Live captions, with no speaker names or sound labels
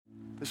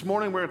This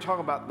morning we're going to talk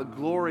about the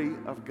glory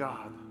of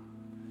God.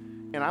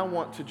 And I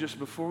want to just,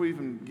 before we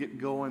even get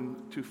going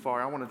too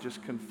far, I want to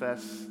just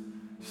confess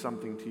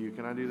something to you.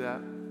 Can I do that?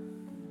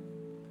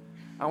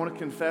 I want to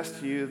confess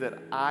to you that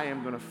I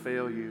am going to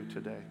fail you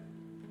today.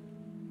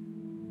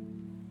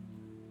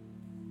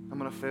 I'm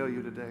going to fail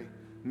you today,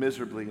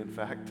 miserably, in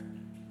fact.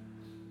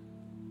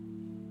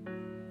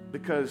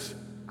 Because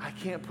I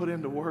can't put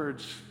into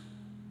words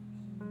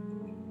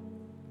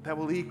that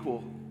will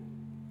equal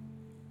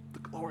the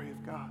glory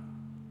of God.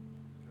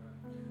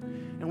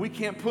 And we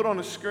can't put on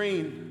a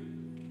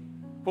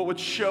screen what would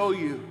show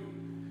you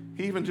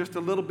even just a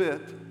little bit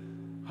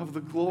of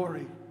the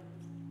glory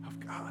of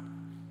God.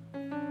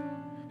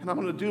 And I'm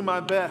going to do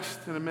my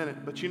best in a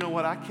minute, but you know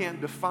what? I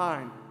can't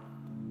define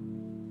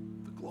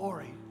the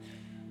glory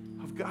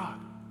of God.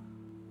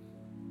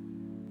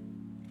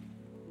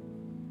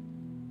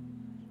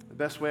 The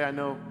best way I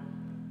know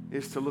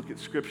is to look at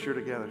Scripture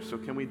together. So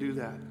can we do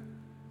that?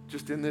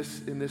 Just in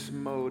this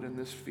mode, in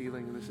this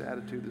feeling, in this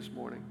attitude this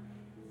morning.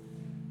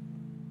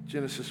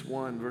 Genesis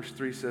 1 verse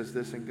 3 says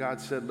this, and God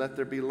said, let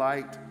there be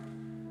light.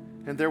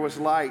 And there was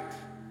light.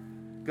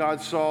 God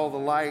saw the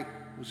light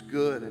was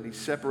good, and he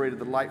separated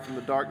the light from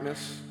the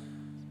darkness.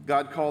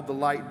 God called the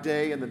light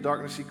day, and the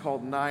darkness he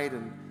called night,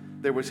 and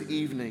there was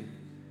evening,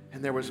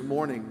 and there was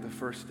morning the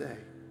first day.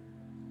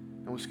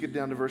 And we'll skip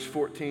down to verse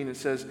 14. It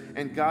says,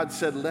 and God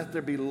said, let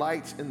there be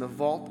lights in the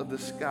vault of the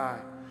sky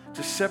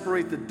to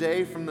separate the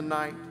day from the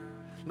night.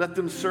 Let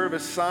them serve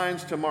as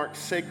signs to mark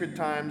sacred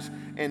times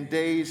and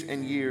days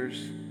and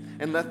years.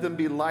 And let them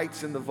be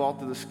lights in the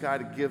vault of the sky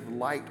to give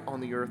light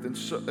on the earth.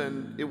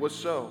 And it was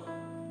so.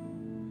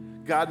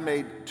 God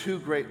made two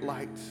great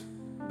lights,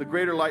 the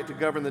greater light to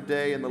govern the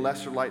day and the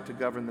lesser light to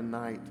govern the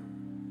night.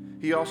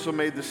 He also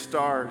made the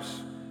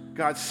stars.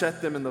 God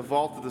set them in the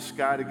vault of the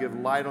sky to give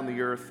light on the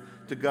earth,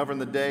 to govern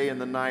the day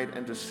and the night,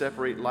 and to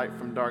separate light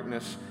from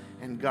darkness.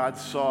 And God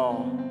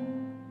saw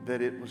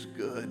that it was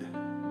good.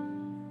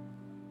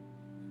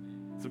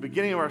 It's the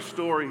beginning of our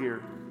story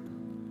here.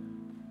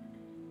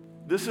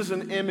 This is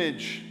an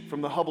image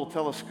from the Hubble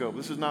telescope.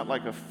 This is not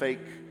like a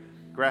fake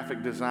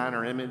graphic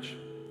designer image.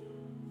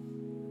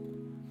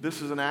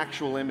 This is an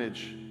actual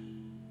image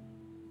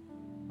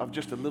of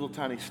just a little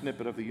tiny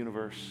snippet of the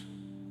universe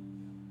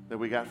that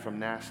we got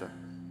from NASA.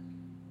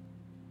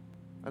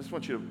 I just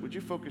want you to, would you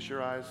focus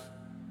your eyes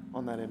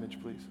on that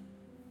image, please?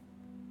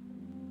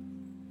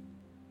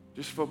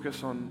 Just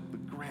focus on the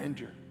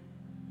grandeur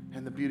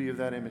and the beauty of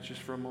that image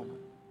just for a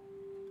moment.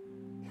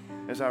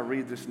 As I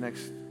read this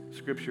next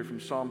scripture from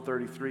Psalm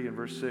 33 and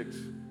verse 6,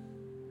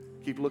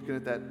 keep looking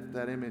at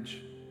that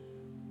image.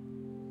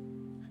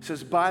 It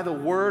says, by the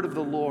word of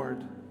the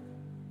Lord,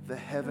 the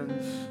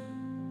heavens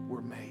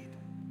were made.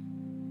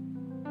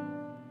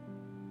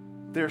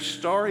 Their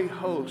starry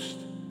host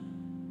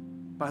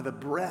by the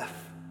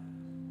breath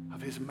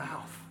of his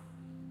mouth.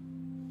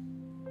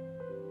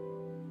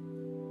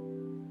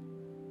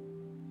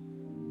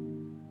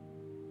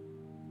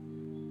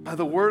 By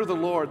the word of the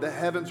Lord, the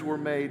heavens were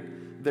made,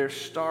 their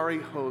starry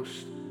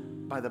host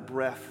by the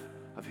breath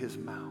of his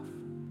mouth.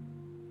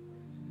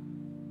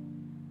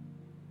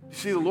 You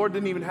see, the Lord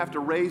didn't even have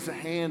to raise a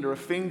hand or a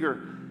finger.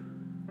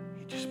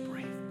 He just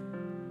breathed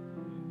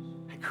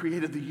and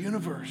created the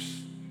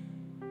universe.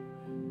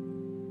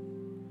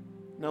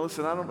 Now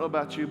listen, I don't know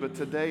about you, but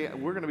today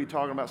we're going to be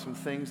talking about some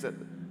things that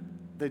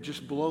they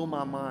just blow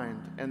my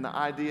mind. And the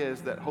idea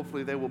is that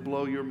hopefully they will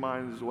blow your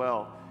mind as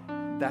well.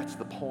 That's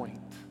the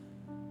point,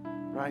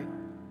 right?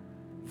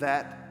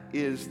 That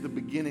is the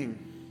beginning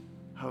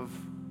of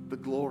the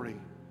glory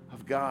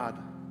of God.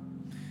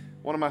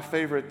 One of my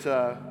favorite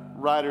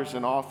writers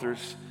and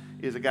authors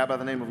is a guy by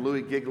the name of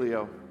Louis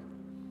Giglio.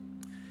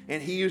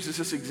 And he uses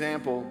this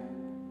example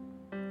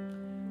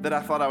that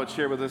I thought I would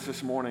share with us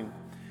this morning.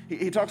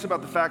 He talks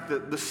about the fact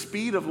that the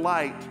speed of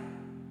light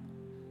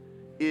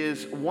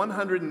is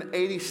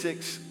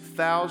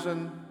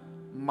 186,000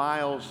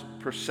 miles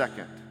per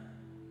second.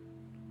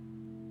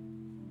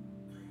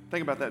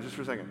 Think about that just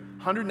for a second.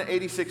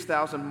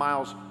 186,000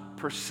 miles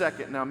per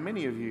second. Now,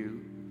 many of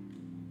you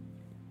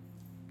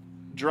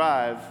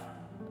drive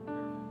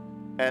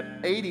at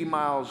 80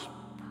 miles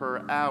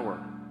per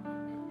hour. I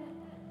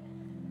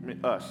mean,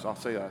 I'll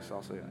say us.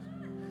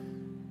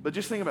 But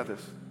just think about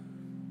this.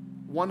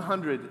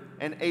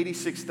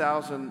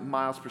 186,000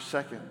 miles per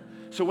second.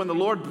 So when the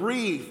Lord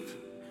breathed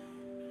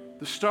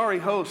the starry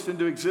host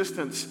into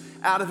existence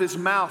out of his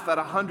mouth at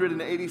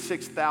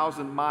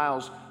 186,000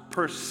 miles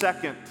per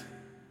second,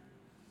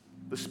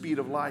 the speed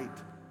of light,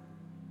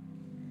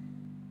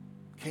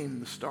 came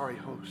the starry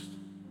host.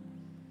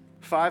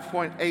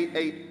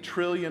 5.88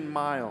 trillion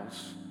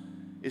miles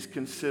is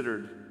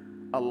considered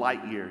a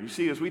light year. You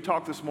see, as we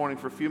talked this morning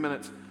for a few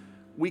minutes,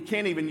 we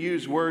can't even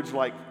use words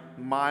like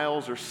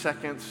miles or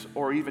seconds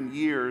or even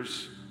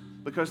years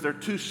because they're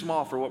too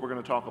small for what we're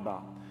going to talk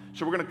about.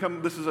 So we're going to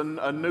come, this is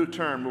a new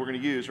term we're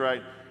going to use,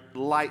 right?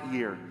 Light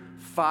year.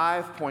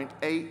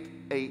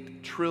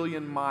 5.88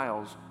 trillion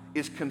miles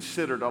is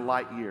considered a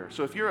light year.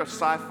 So if you're a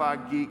sci-fi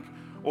geek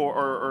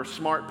or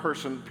smart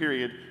person,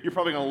 period, you're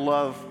probably going to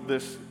love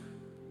this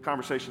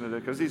conversation today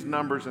because these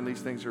numbers and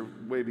these things are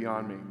way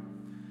beyond me.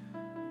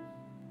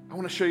 I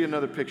want to show you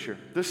another picture.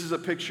 This is a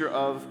picture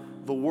of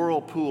the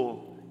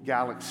Whirlpool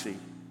Galaxy,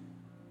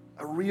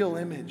 a real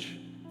image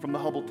from the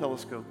Hubble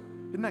telescope.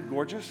 Isn't that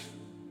gorgeous?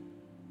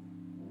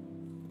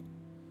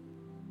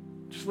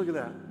 Just look at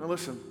that. Now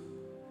listen.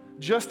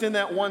 Just in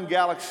that one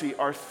galaxy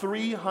are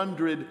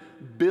 300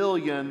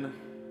 billion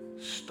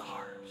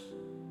stars.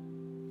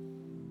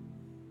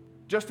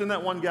 Just in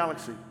that one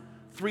galaxy,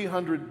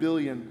 300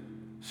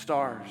 billion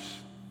stars.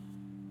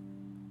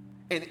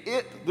 And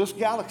this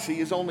galaxy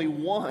is only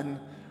one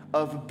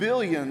of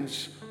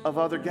billions of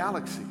other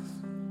galaxies.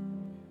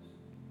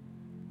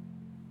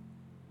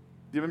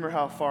 Do you remember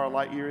how far a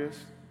light year is?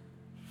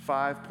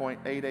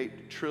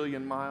 5.88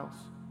 trillion miles.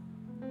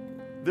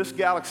 This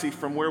galaxy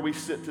from where we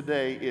sit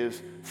today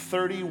is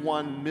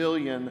 31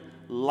 million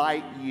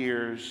light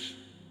years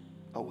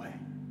away.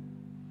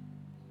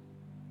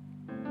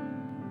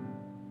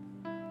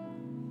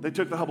 They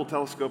took the Hubble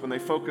telescope and they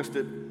focused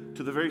it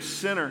to the very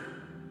center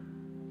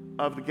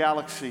of the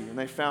galaxy, and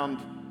they found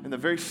in the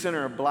very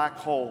center a black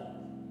hole.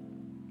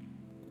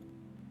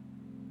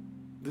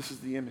 This is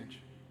the image.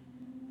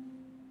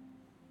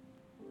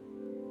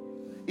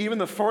 Even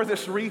the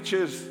farthest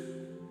reaches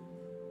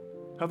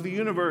of the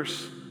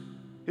universe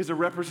is a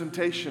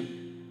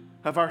representation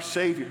of our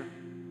Savior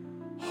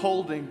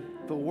holding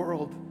the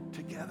world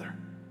together.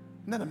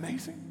 Isn't that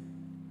amazing?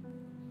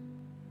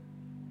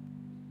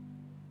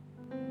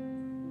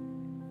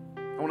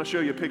 I want to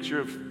show you a picture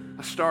of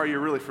a star you're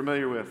really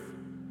familiar with.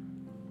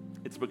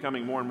 It's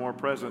becoming more and more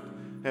present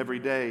every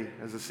day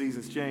as the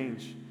seasons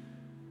change.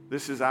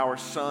 This is our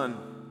sun.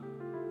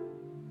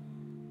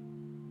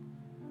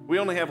 We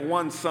only have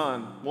one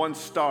sun, one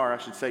star, I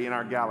should say, in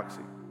our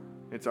galaxy.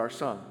 It's our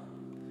sun.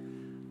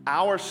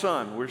 Our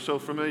sun, we're so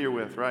familiar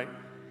with, right?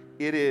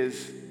 It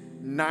is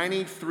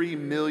 93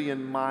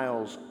 million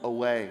miles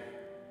away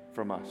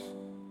from us.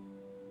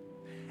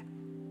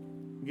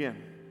 Again,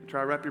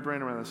 try to wrap your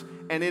brain around this.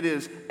 And it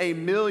is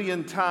 1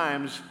 million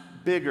times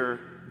bigger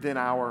than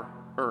our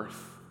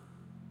Earth.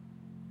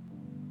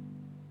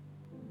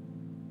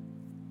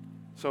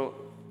 So,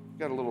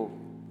 got a little...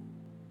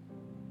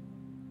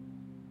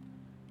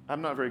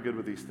 I'm not very good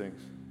with these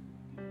things.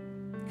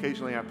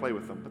 Occasionally I play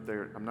with them, but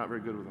I'm not very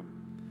good with them.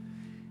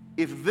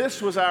 If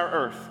this was our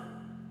Earth,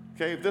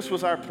 okay, if this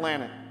was our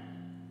planet,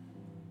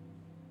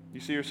 you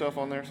see yourself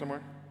on there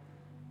somewhere?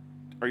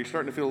 Are you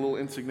starting to feel a little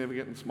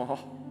insignificant and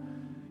small?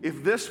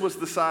 If this was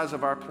the size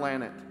of our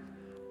planet,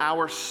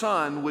 our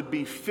sun would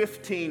be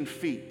 15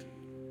 feet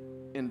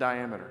in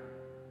diameter.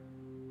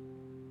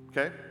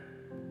 Okay?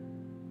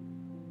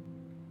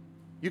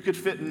 You could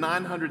fit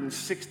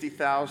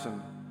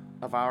 960,000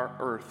 of our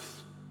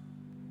Earths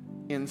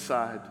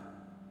inside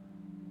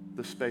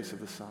the space of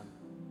the sun.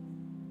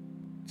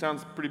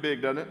 Sounds pretty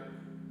big, doesn't it?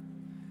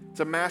 It's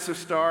a massive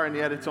star, and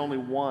yet it's only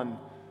one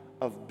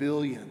of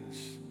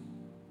billions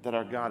that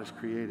our God has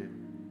created.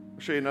 I'll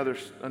show you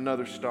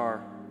another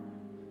star.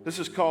 This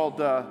is called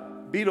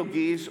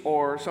Betelgeuse,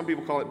 or some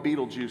people call it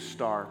Betelgeuse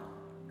star.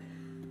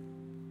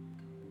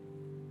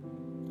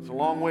 It's a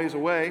long ways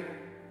away.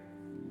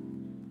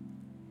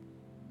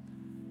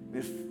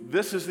 If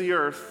this is the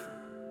Earth,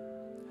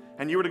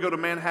 and you were to go to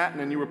Manhattan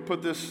and you were to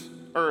put this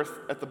Earth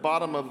at the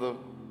bottom of the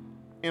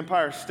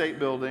Empire State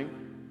Building,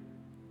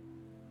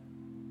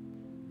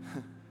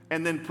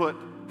 and then put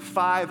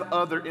 5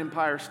 other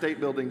Empire State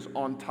Buildings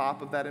on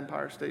top of that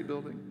Empire State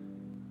Building,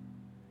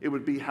 it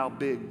would be how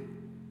big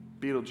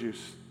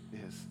Betelgeuse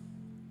is.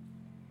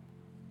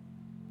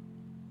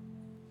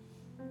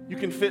 You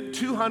can fit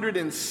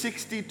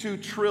 262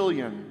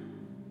 trillion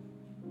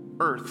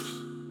Earths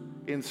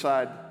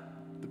inside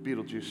the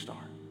Betelgeuse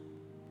star.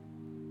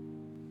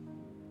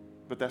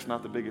 But that's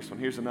not the biggest one.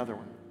 Here's another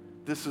one.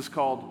 This is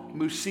called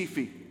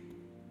Musifi.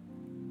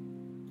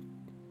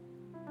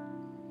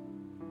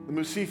 The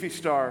Musifi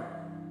star,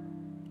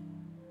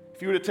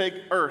 if you were to take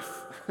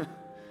Earth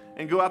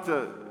and go out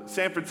to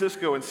San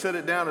Francisco and set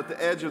it down at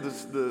the edge of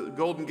the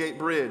Golden Gate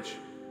Bridge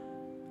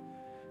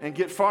and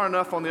get far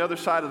enough on the other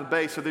side of the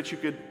bay so that you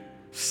could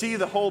see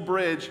the whole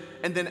bridge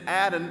and then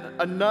add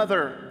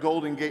another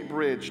Golden Gate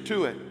Bridge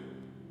to it.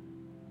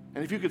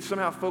 And if you could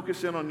somehow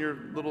focus in on your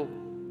little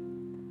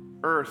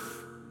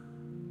Earth,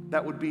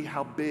 that would be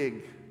how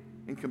big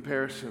in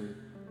comparison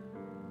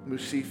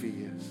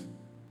Musifi is.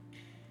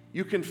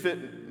 You can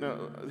fit,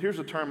 no, here's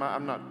a term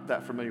I'm not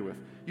that familiar with.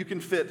 You can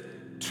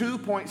fit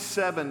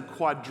 2.7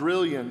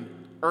 quadrillion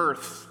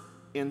Earths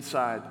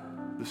inside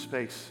the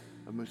space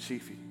of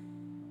Musifi.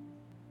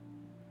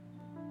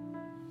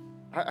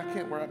 I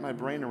can't wrap my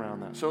brain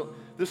around that. So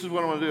this is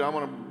what I want to do. I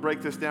want to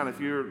break this down.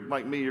 If you're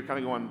like me, you're kind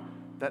of going,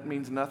 that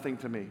means nothing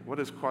to me. What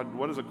is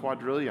a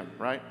quadrillion,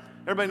 right?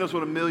 Everybody knows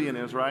what a million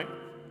is, right?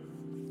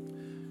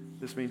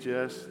 This means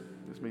yes.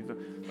 This means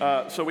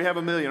no. So we have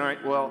a million,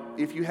 right? Well,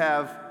 if you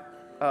have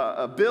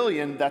a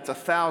billion, that's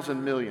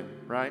 1,000 million,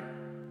 right?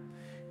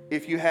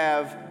 If you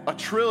have a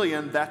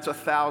trillion, that's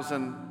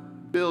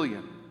 1,000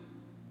 billion.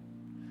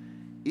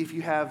 If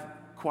you have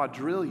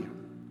quadrillion,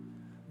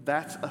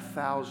 that's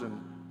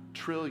 1,000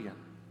 trillion.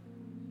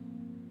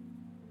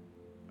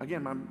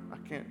 Again, I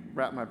can't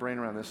wrap my brain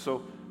around this,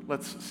 so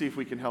let's see if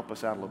we can help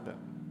us out a little bit.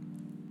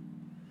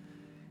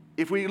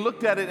 If we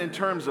looked at it in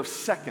terms of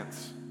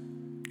seconds,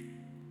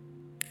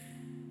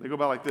 they go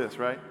by like this,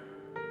 right?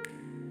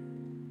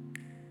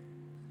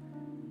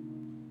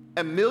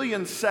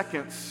 1,000,000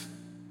 seconds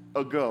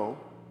ago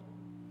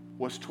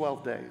was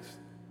 12 days.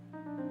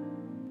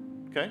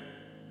 Okay?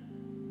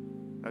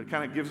 That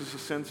kind of gives us a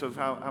sense of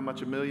how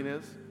much 1,000,000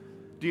 is.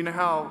 Do you know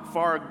how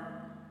far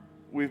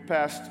we've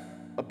passed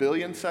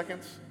 1,000,000,000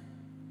 seconds?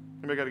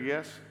 Anybody got a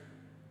guess?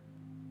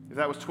 If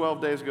that was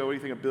 12 days ago, what do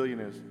you think 1,000,000,000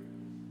 is?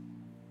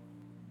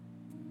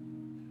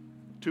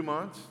 2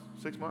 months?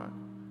 6 months?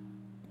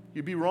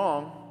 You'd be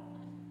wrong.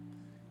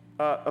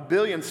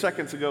 1,000,000,000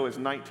 seconds ago is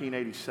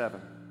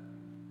 1987.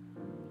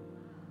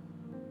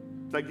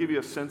 Does that give you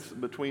a sense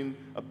between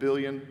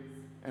 1,000,000,000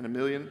 and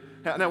 1,000,000?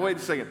 Now wait a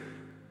second.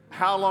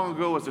 How long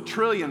ago was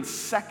 1,000,000,000,000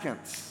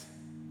 seconds?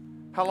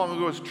 How long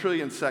ago was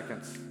 1,000,000,000,000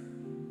 seconds?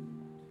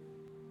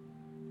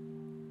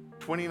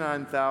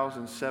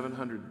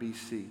 29,700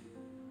 BC.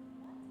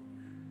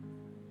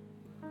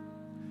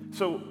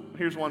 So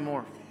here's one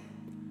more.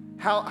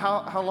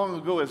 How long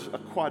ago is a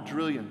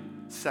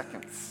quadrillion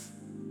seconds?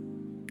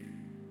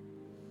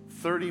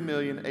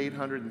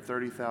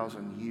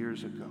 30,830,000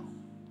 years ago.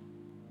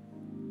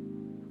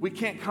 We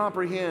can't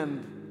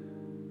comprehend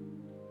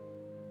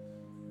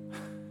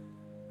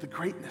the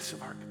greatness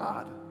of our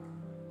God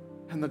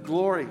and the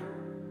glory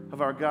of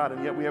our God,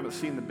 and yet we haven't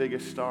seen the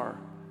biggest star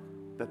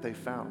that they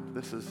found.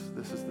 This is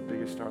the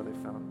biggest star they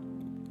found.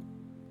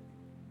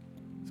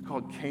 It's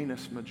called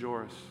Canis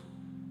Majoris.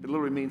 It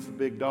literally means the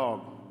big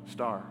dog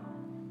star,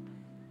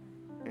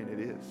 and it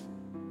is.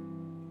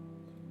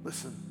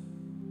 Listen,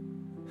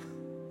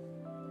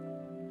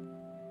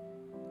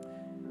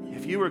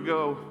 if you were to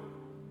go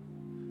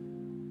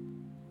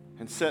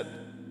and set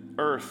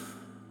Earth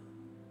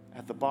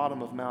at the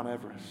bottom of Mount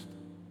Everest,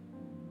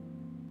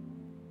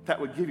 that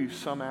would give you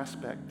some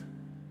aspect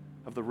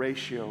of the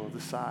ratio of the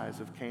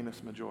size of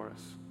Canis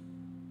Majoris.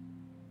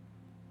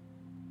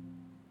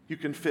 You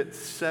can fit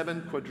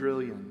 7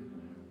 quadrillion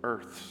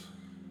Earths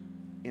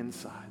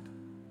inside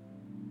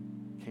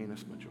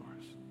Canis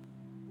Majoris.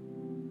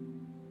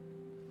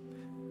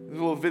 There's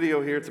a little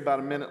video here. It's about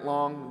a minute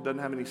long. It doesn't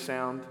have any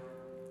sound.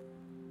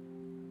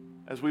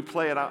 As we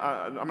play it,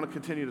 I'm going to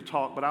continue to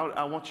talk, but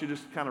I want you to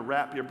just kind of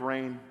wrap your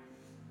brain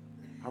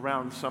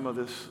around some of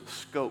this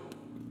scope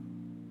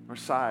or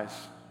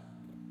size.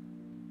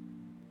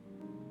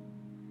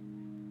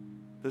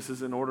 This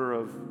is in order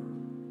of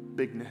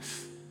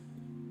bigness.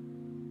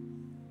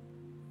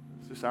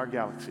 It's just our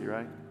galaxy,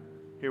 right?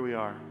 Here we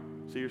are.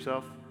 See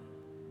yourself?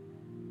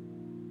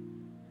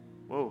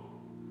 Whoa,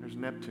 there's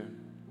Neptune.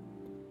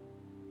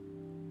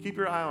 Keep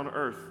your eye on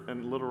Earth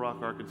and Little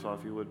Rock, Arkansas,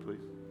 if you would,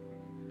 please.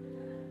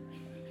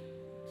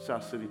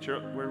 South City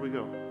Church, where do we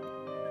go?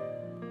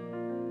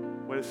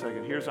 Wait a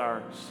second, here's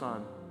our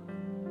sun.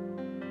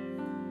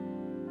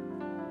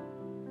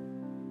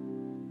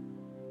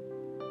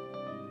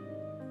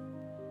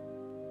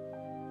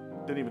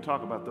 Didn't even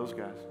talk about those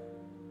guys.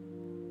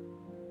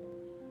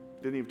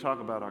 Didn't even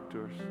talk about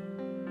Arcturus.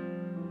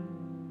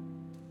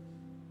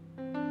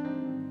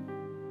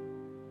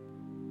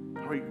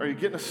 Are you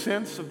getting a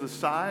sense of the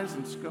size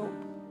and scope?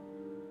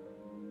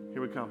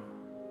 Here we come.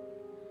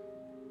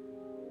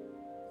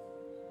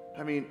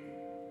 I mean,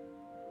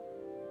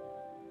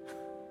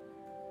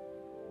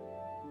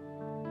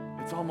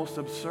 it's almost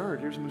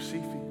absurd. Here's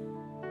Musifi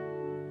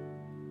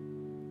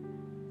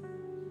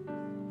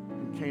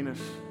and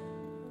Canis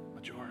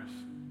Majoris.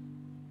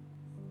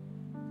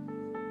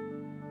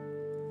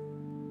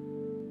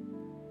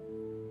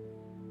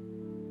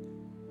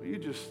 Will you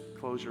just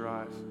close your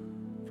eyes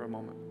for a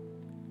moment?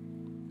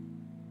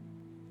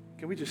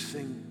 Can we just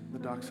sing the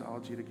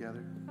doxology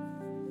together?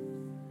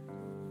 Can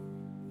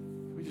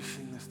we just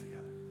sing this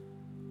together?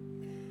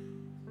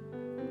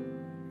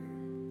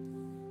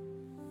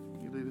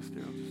 Can you lead us,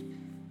 Daryl? Just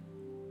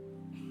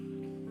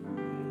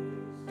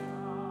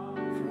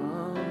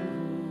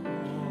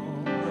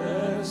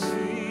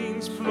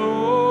blessings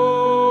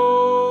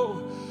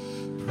flow,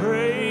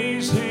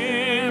 praise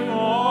Him,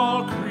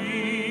 all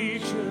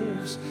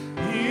creatures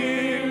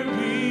here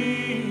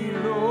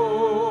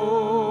below.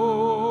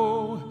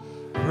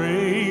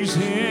 Praise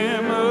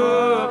Him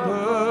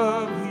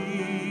above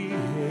the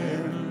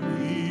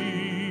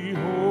heavenly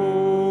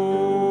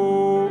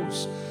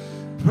hosts.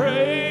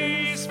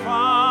 Praise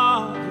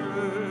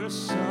Father,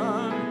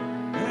 Son,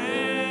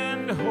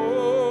 and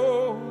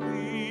Holy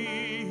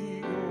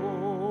Ghost.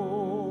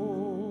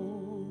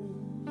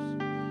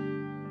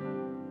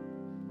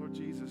 Lord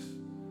Jesus,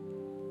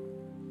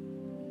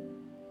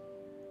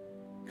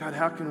 God,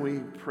 how can we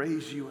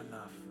praise you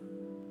enough?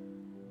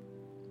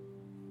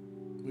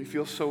 We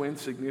feel so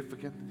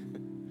insignificant.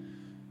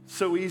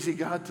 So easy,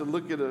 God, to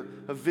look at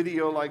a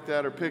video like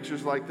that or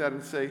pictures like that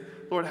and say,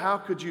 Lord, how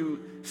could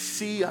you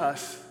see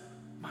us,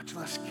 much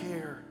less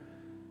care?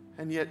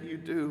 And yet you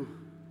do.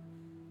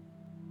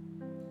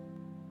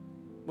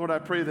 Lord, I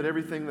pray that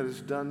everything that is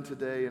done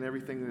today and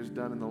everything that is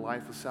done in the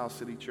life of South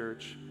City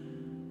Church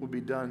will be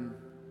done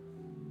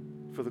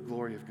for the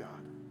glory of God.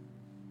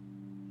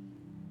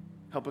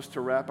 Help us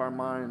to wrap our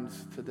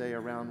minds today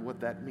around what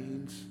that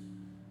means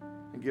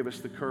and give us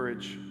the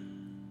courage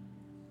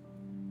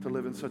to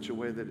live in such a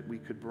way that we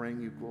could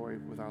bring you glory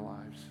with our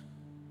lives.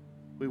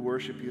 We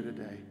worship you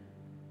today.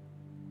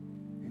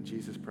 In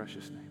Jesus'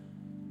 precious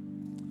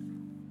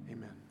name.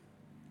 Amen.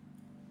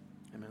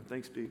 Amen.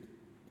 Thanks, Pete.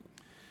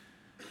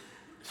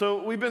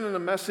 So we've been in a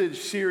message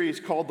series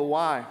called The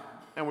Why,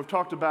 and we've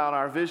talked about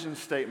our vision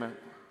statement.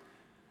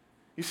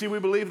 You see, we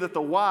believe that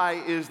the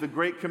why is the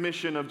great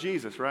commission of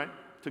Jesus, right?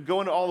 To go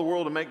into all the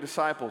world and make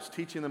disciples,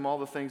 teaching them all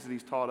the things that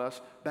he's taught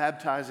us,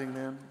 baptizing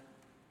them,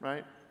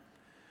 right?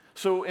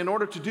 So in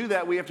order to do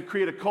that, we have to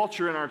create a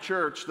culture in our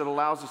church that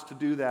allows us to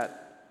do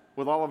that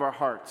with all of our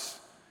hearts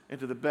and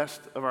to the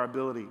best of our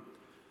ability.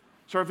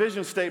 So our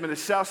vision statement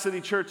is South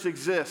City Church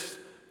exists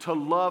to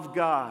love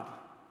God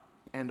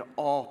and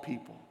all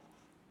people,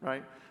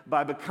 right?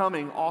 By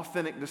becoming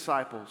authentic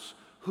disciples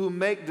who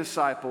make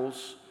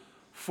disciples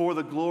for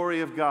the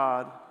glory of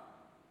God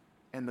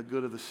and the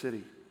good of the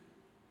city.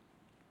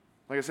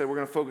 Like I said, we're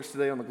going to focus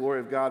today on the glory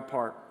of God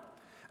part.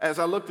 As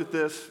I looked at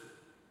this,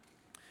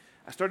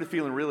 I started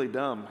feeling really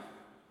dumb, to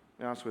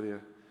be honest with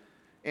you.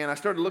 And I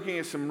started looking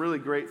at some really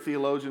great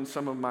theologians,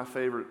 some of my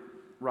favorite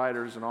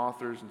writers and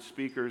authors and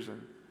speakers,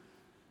 and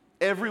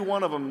every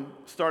one of them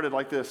started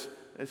like this.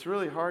 It's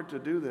really hard to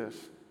do this.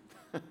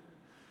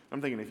 I'm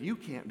thinking, if you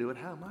can't do it,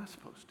 how am I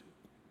supposed to?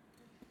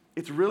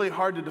 It's really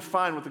hard to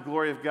define what the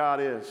glory of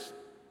God is.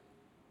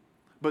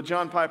 But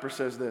John Piper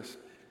says this.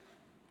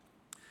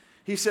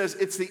 He says,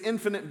 it's the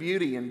infinite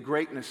beauty and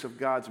greatness of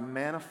God's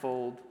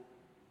manifold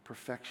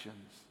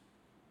perfections.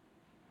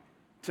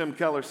 Tim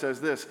Keller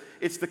says this,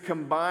 it's the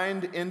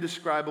combined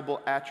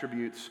indescribable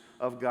attributes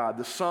of God,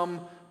 the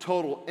sum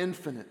total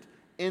infinite,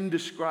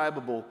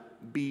 indescribable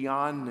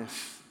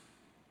beyondness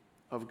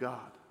of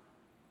God.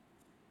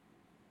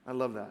 I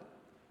love that,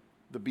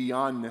 the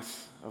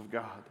beyondness of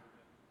God.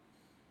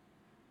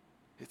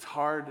 It's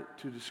hard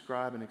to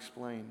describe and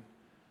explain.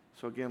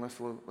 So again, let's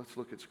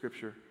look at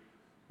Scripture.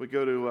 We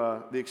go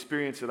to the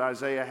experience that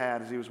Isaiah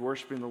had as he was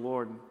worshiping the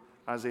Lord. In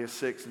Isaiah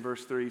 6 and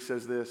verse 3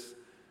 says this,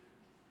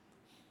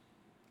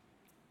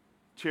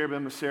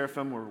 cherubim and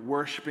seraphim were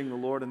worshiping the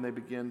Lord, and they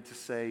began to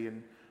say,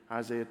 and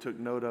Isaiah took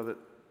note of it,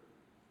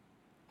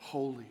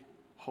 holy,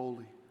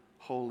 holy,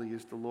 holy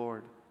is the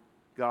Lord,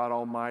 God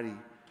Almighty.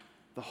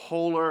 The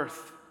whole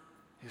earth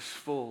is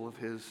full of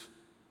his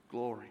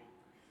glory.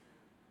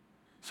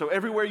 So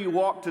everywhere you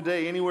walk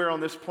today, anywhere on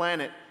this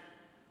planet,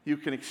 you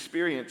can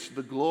experience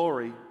the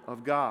glory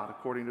of God,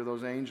 according to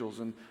those angels.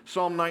 And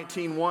Psalm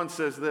 19:1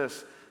 says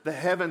this, the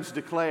heavens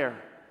declare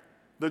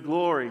the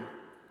glory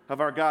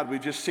of our God.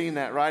 We've just seen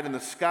that, right? And the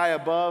sky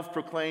above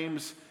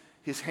proclaims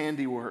his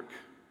handiwork.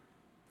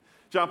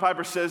 John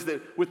Piper says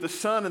that with the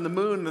sun and the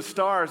moon and the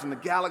stars and the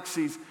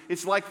galaxies,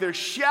 it's like they're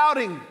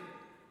shouting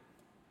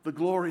the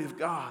glory of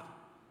God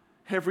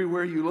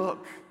everywhere you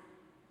look.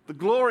 The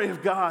glory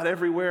of God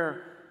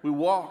everywhere we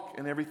walk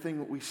and everything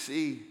that we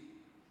see.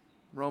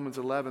 Romans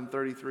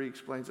 11:33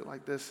 explains it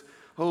like this.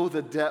 Oh,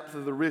 the depth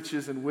of the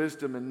riches and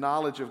wisdom and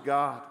knowledge of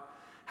God.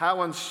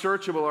 How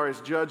unsearchable are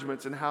his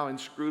judgments and how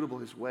inscrutable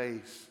his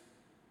ways.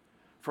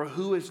 For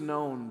who has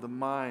known the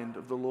mind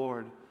of the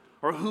Lord?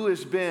 Or who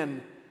has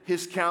been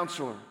his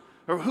counselor?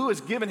 Or who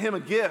has given him a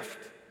gift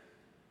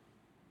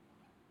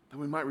that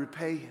we might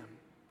repay him?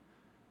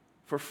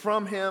 For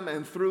from him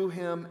and through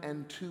him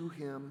and to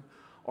him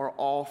are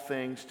all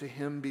things. To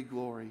him be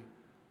glory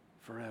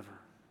forever.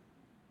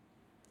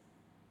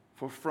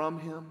 For from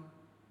him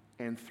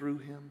and through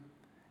him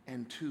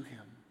and to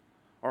him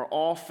are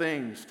all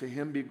things. To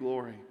him be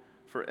glory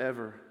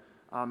forever.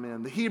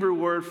 Amen. The Hebrew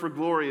word for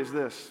glory is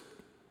this.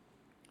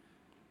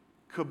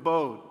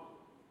 Kavod.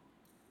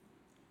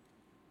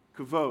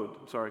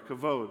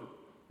 Kavod.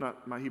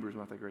 My Hebrew's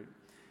not that great.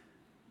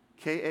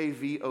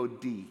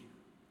 K-A-V-O-D,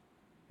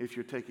 if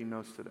you're taking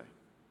notes today.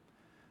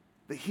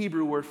 The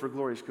Hebrew word for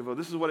glory is kavod.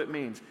 This is what it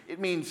means.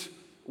 It means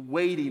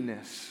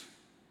weightiness.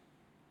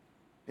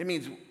 It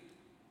means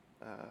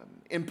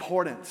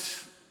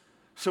importance.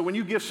 So when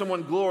you give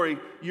someone glory,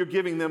 you're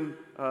giving them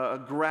a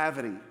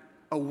gravity,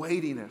 a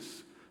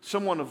weightiness.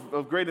 Someone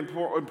of great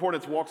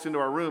importance walks into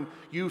our room,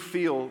 you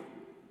feel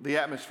the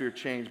atmosphere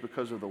change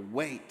because of the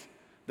weight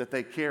that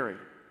they carry,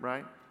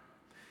 right?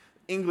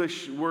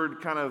 English word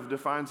kind of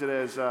defines it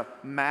as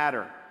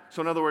matter.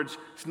 So in other words,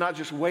 it's not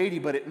just weighty,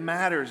 but it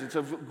matters. It's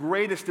of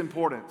greatest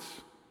importance.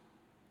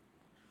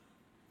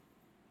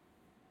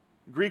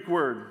 Greek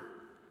word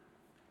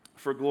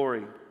for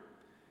glory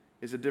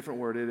is a different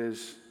word. It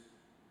is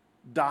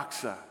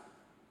doxa. It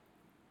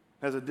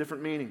has a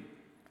different meaning,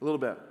 a little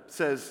bit. It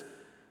says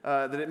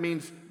that it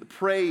means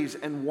praise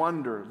and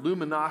wonder,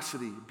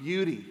 luminosity,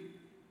 beauty.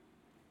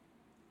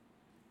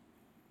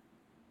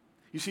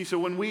 You see, so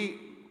when we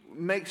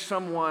make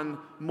someone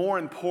more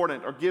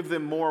important or give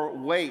them more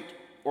weight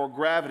or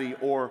gravity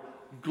or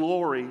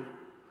glory,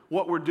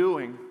 what we're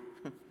doing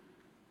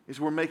is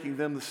we're making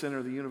them the center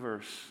of the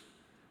universe,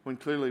 when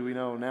clearly we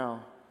know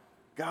now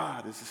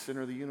God is the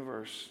center of the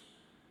universe,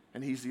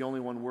 and he's the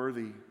only one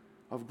worthy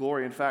of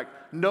glory. In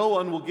fact, no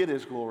one will get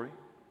his glory.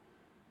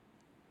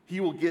 He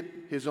will get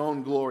his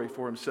own glory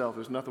for himself.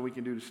 There's nothing we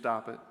can do to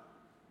stop it.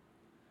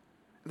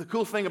 The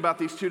cool thing about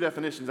these two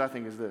definitions, I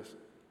think, is this.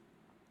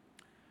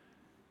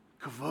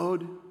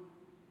 Kavod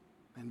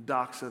and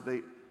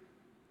doxa,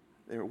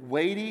 they're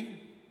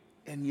weighty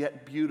and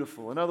yet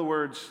beautiful. In other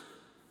words,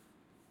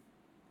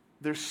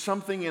 there's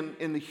something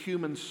in the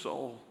human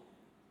soul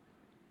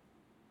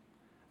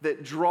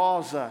that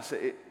draws us.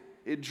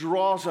 It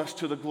draws us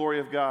to the glory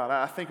of God.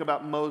 I think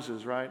about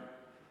Moses, right?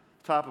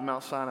 Top of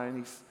Mount Sinai,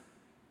 and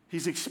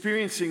he's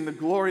experiencing the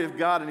glory of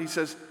God, and he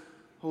says,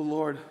 "Oh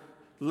Lord,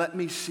 let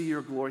me see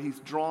your glory." He's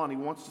drawn. He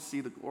wants to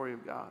see the glory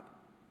of God.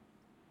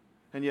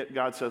 And yet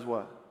God says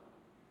what?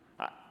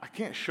 I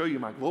can't show you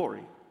my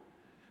glory.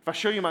 If I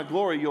show you my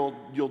glory,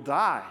 you'll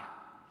die.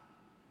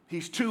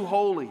 He's too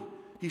holy.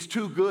 He's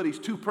too good. He's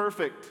too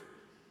perfect.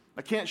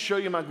 I can't show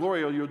you my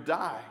glory or you'll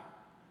die.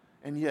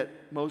 And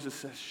yet Moses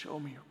says, "Show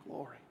me your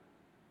glory."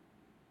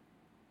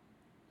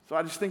 So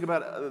I just think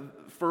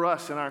about for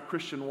us in our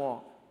Christian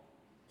walk.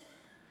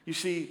 You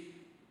see,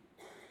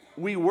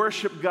 we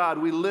worship God.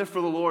 We live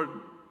for the Lord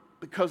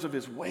because of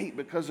his weight,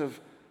 because of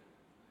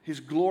his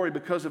glory,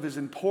 because of his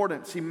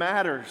importance. He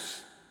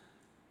matters.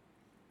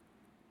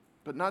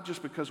 But not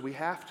just because we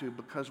have to,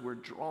 because we're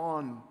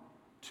drawn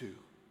to.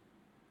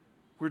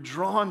 We're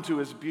drawn to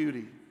his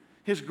beauty.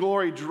 His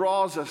glory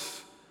draws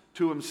us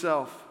to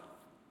himself.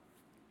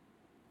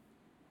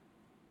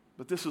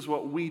 But this is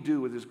what we do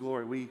with his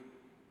glory. We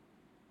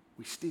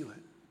steal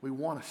it. We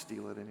want to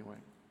steal it anyway.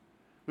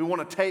 We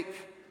want to take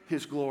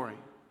his glory.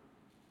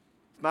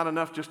 It's not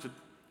enough just to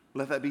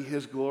let that be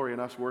his glory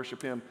and us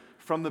worship him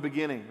from the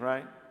beginning,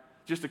 right?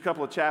 Just a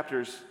couple of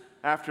chapters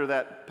after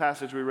that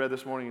passage we read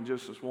this morning in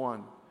Genesis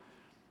 1,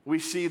 we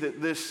see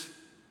that this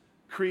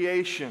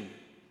creation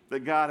that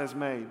God has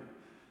made,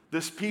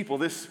 this people,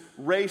 this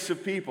race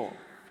of people,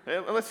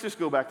 let's just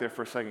go back there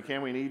for a second,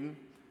 can we, in Eden?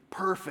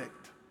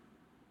 Perfect,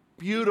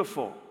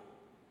 beautiful,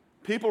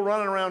 people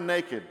running around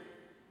naked,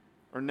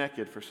 or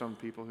naked for some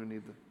people who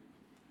need the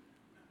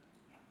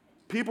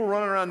people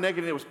running around naked,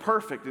 and it was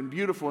perfect and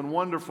beautiful and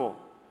wonderful.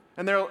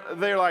 And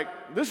they're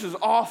like, "This is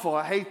awful,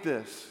 I hate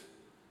this."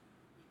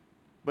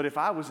 But if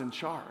I was in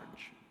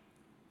charge,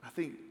 I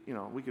think,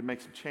 we could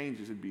make some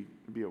changes, it'd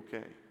be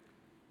okay.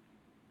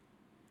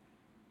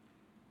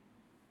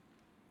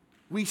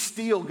 We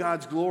steal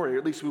God's glory, or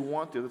at least we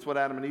want to. That's what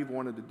Adam and Eve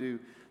wanted to do.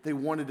 They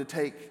wanted to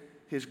take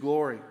his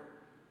glory.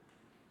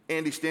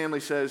 Andy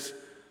Stanley says,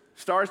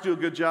 stars do a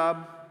good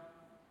job,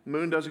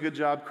 moon does a good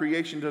job,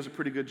 creation does a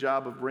pretty good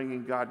job of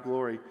bringing God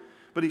glory.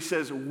 But he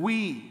says,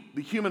 we,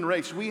 the human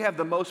race, we have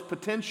the most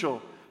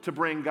potential to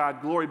bring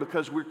God glory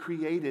because we're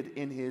created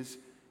in his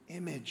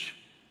image.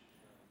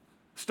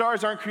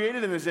 Stars aren't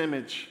created in his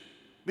image.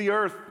 The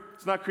earth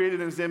is not created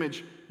in his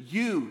image.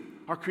 You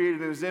are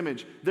created in his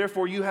image.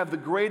 Therefore, you have the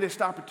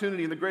greatest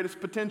opportunity and the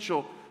greatest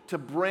potential to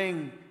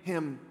bring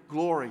him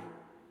glory.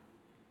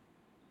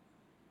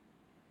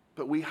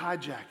 But we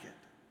hijack it.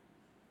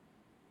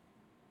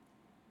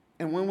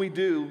 And when we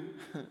do,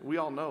 we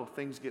all know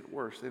things get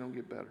worse. They don't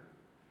get better.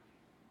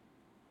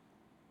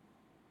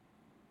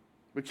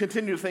 We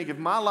continue to think, if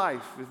my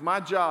life, if my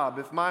job,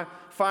 if my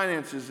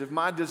finances, if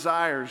my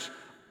desires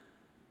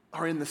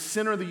are in the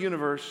center of the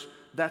universe,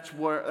 that's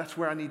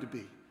where I need to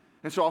be.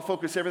 And so I'll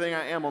focus everything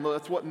I am on.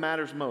 That's what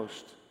matters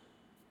most.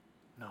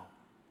 No.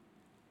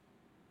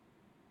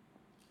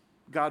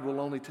 God will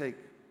only take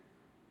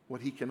what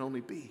he can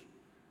only be,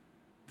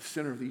 the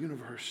center of the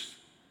universe,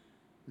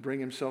 and bring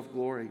himself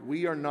glory.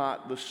 We are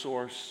not the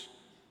source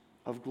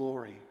of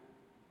glory.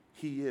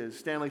 He is.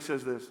 Stanley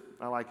says this.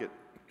 I like it.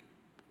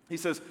 He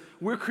says,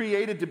 we're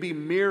created to be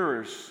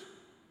mirrors,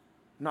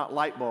 not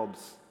light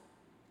bulbs.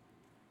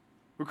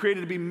 We're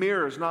created to be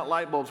mirrors, not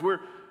light bulbs.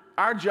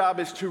 Our job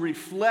is to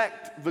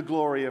reflect the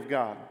glory of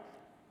God.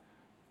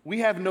 We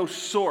have no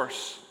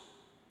source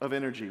of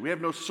energy. We have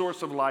no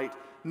source of light,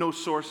 no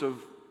source of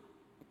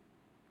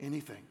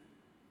anything.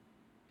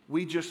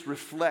 We just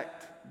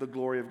reflect the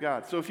glory of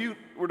God. So if you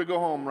were to go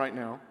home right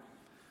now,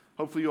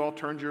 hopefully you all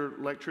turned your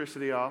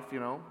electricity off,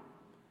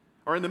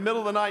 or in the middle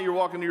of the night you're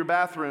walking to your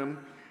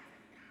bathroom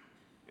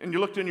and you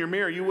looked in your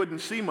mirror, you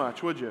wouldn't see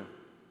much, would you?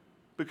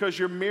 Because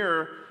your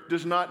mirror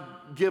does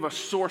not give a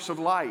source of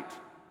light.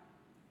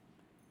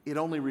 It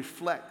only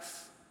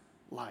reflects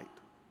light.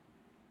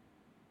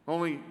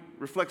 Only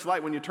reflects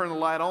light when you turn the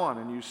light on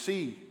and you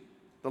see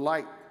the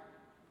light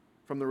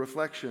from the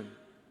reflection.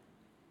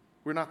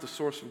 We're not the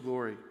source of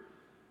glory.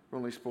 We're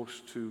only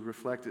supposed to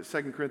reflect it.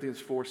 2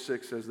 Corinthians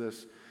 4:6 says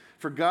this,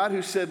 "For God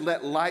who said,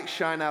 'Let light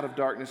shine out of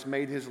darkness,'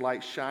 made his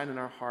light shine in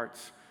our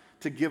hearts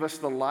to give us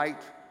the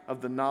light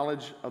of the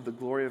knowledge of the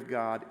glory of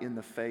God in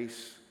the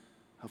face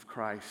of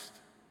Christ."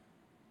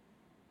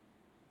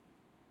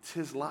 It's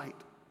his light.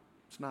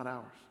 It's not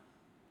ours.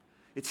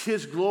 It's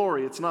his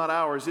glory. It's not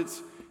ours.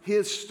 It's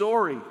his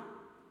story.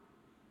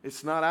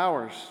 It's not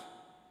ours.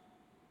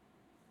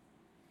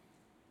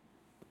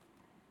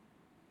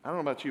 I don't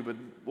know about you, but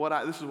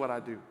this is what I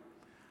do.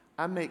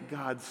 I make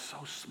God so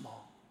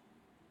small.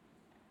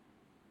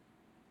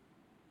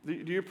 Do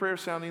your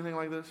prayers sound anything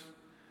like this?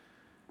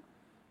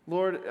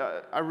 Lord,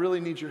 I really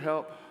need your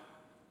help.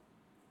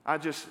 I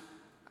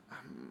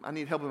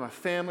need help with my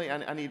family.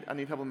 I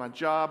need help with my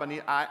job. Me.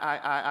 Does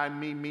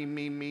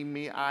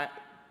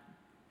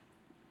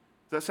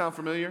that sound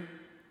familiar?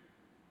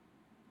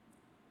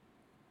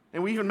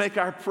 And we even make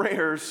our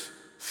prayers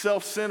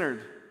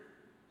self-centered,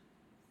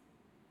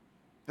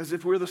 as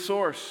if we're the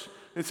source.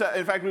 In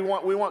fact, we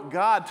want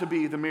God to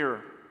be the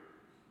mirror.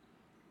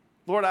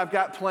 Lord, I've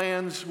got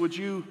plans. Would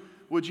you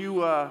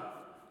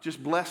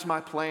just bless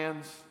my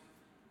plans?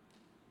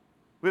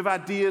 We have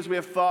ideas, we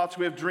have thoughts,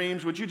 we have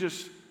dreams. Would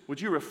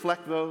you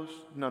reflect those?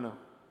 No.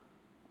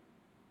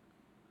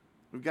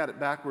 We've got it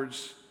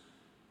backwards.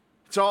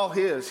 It's all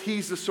His.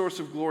 He's the source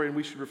of glory, and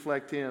we should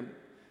reflect Him.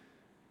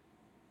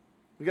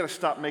 We've got to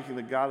stop making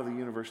the God of the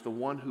universe the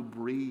one who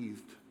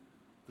breathed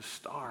the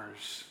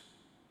stars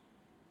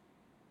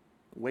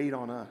wait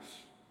on us,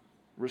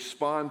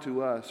 respond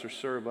to us, or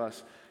serve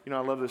us. You know,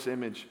 I love this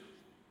image.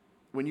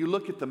 When you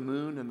look at the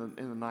moon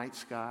in the night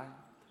sky,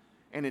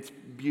 and it's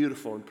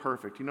beautiful and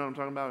perfect, you know what I'm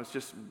talking about? It's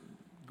just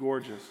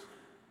gorgeous.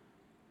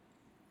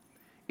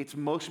 It's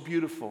most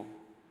beautiful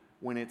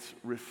when it's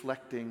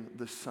reflecting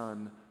the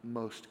sun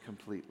most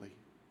completely.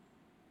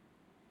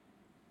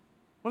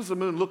 What does the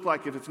moon look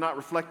like if it's not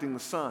reflecting the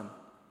sun?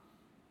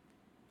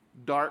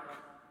 Dark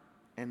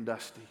and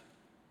dusty,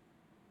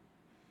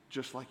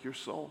 just like your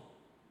soul.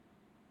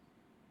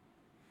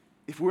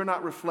 If we're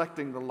not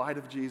reflecting the light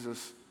of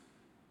Jesus,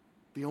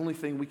 the only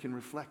thing we can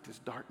reflect is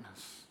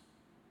darkness.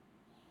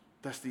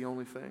 That's the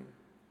only thing.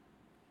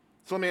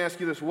 So let me ask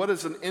you this. What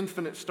does an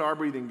infinite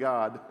star-breathing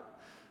God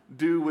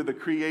do with a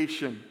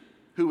creation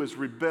who has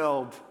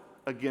rebelled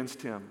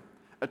against Him?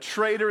 A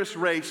traitorous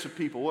race of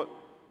people.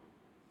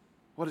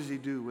 What does He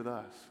do with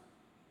us?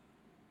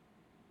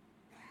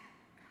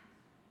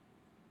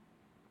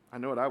 I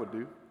know what I would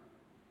do.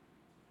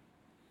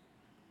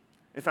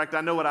 In fact,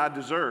 I know what I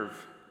deserve.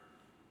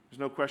 There's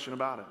no question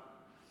about it.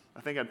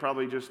 I think I'd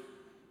probably just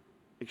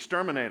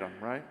exterminate them,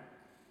 right?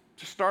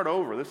 Just start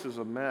over. This is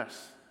a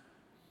mess.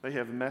 They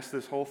have messed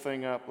this whole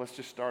thing up. Let's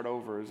just start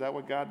over. Is that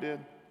what God did?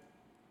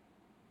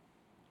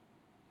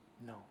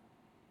 No.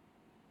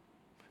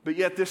 But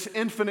yet this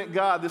infinite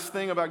God, this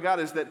thing about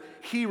God is that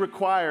He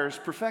requires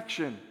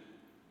perfection.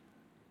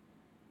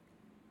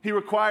 He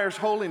requires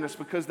holiness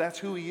because that's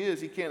who He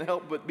is. He can't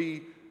help but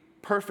be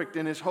perfect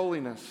in His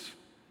holiness.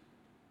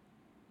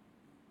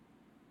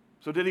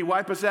 So did He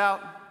wipe us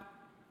out?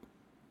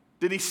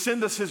 Did He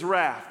send us His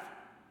wrath?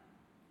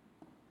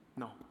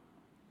 No.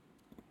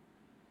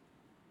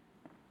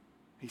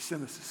 He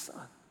sent us His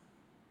Son.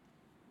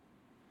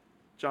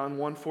 John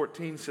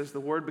 1:14 says, the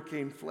Word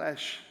became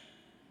flesh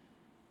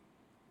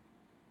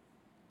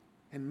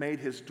and made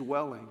His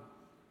dwelling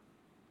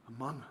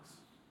among us.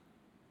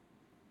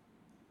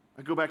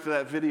 I go back to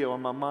that video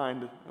in my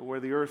mind where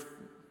the earth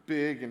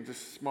big and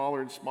just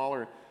smaller and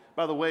smaller.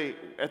 By the way,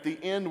 at the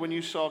end when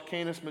you saw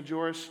Canis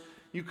Majoris,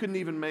 you couldn't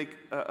even make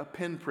a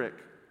pinprick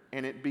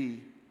and it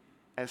be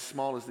as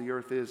small as the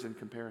earth is in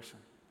comparison.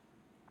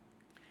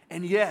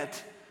 And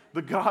yet,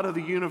 the God of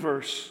the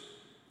universe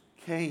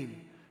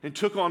came and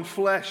took on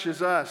flesh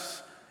as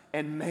us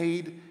and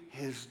made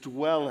His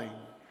dwelling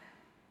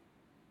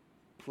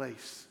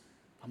place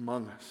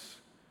among us.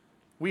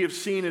 We have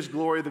seen His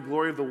glory, the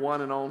glory of the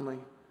one and only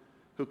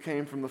who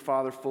came from the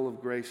Father, full of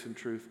grace and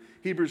truth.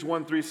 Hebrews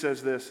 1:3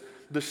 says this,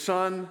 the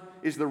Son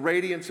is the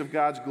radiance of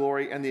God's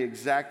glory and the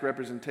exact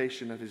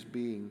representation of His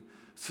being,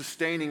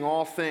 sustaining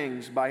all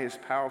things by His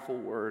powerful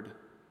word.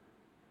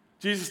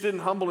 Jesus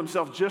didn't humble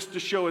Himself just to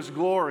show His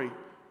glory.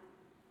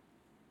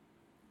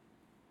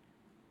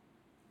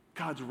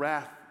 God's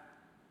wrath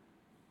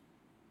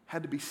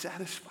had to be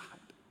satisfied.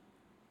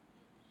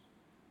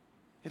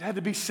 It had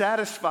to be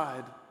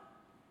satisfied.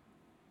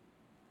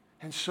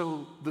 And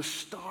so the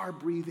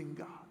star-breathing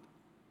God,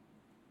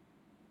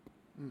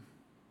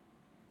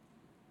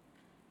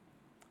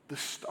 the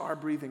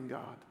star-breathing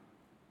God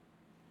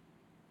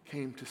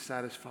came to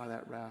satisfy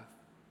that wrath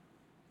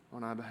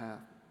on our behalf.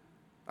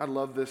 I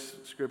love this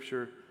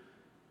scripture.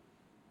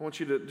 I want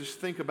you to just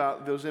think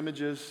about those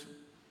images,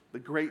 the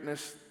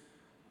greatness,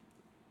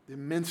 the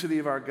immensity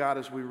of our God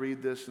as we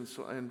read this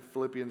in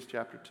Philippians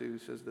chapter 2.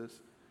 It says this,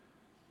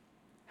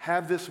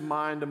 have this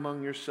mind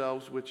among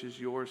yourselves, which is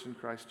yours in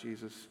Christ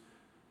Jesus,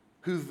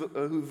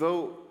 who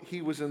though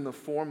He was in the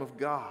form of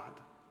God,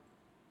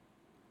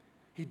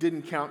 He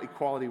didn't count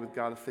equality with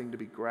God a thing to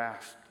be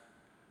grasped,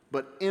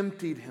 but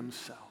emptied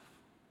Himself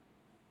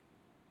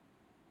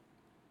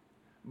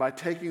by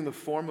taking the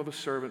form of a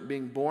servant,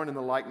 being born in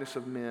the likeness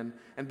of men,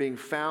 and being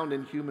found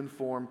in human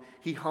form.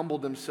 He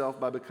humbled Himself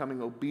by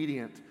becoming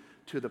obedient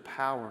to the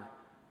power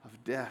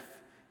of death,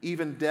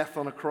 even death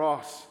on a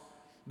cross.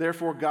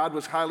 Therefore, God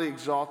was highly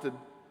exalted.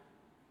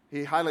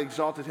 He highly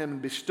exalted Him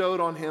and bestowed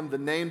on Him the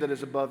name that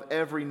is above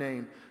every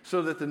name,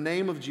 so that the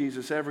name of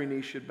Jesus every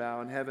knee should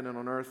bow in heaven and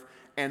on earth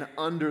and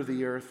under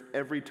the earth,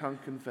 every tongue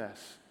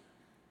confess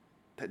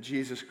that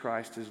Jesus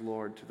Christ is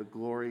Lord, to the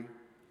glory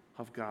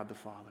of God the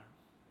Father.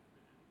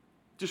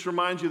 Just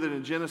remind you that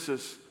in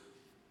Genesis,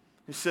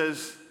 it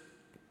says,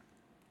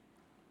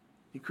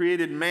 He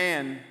created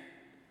man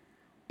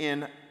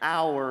in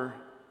our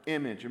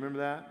image. Remember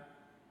that?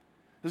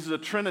 This is a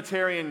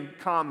Trinitarian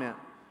comment.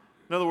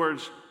 In other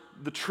words,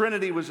 the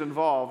Trinity was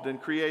involved in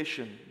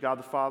creation. God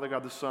the Father,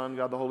 God the Son,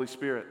 God the Holy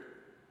Spirit.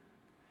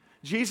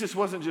 Jesus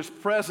wasn't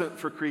just present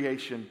for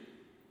creation,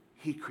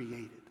 He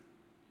created.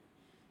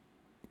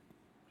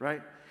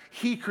 Right?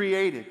 He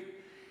created.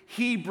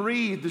 He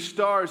breathed the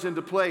stars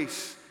into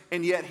place,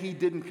 and yet He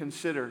didn't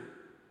consider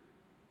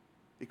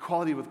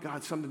equality with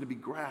God something to be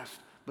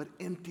grasped, but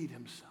emptied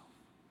Himself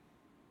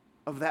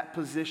of that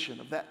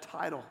position, of that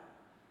title.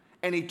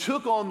 And He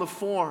took on the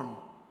form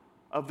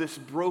of this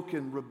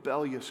broken,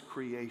 rebellious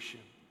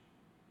creation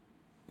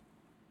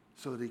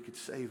so that He could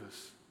save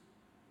us.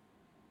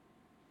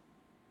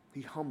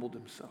 He humbled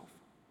Himself.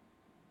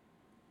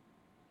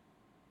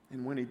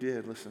 And when He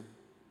did, listen,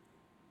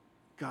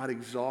 God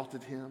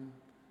exalted Him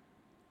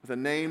with a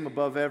name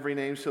above every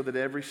name so that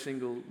every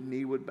single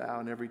knee would bow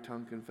and every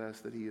tongue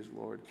confess that He is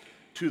Lord,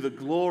 to the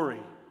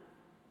glory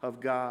of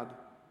God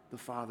the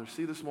Father.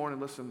 See, this morning,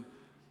 listen,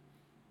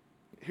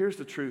 here's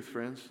the truth,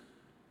 friends.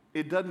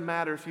 It doesn't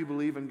matter if you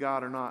believe in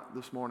God or not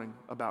this morning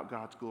about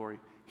God's glory.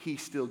 He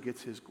still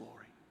gets His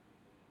glory.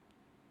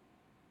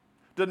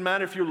 Doesn't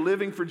matter if you're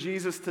living for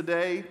Jesus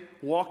today,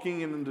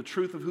 walking in the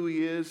truth of who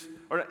He is,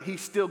 or not,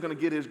 He's still going to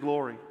get His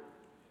glory.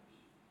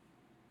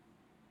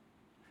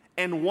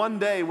 And one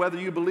day, whether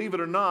you believe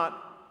it or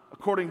not,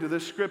 according to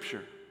this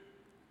scripture,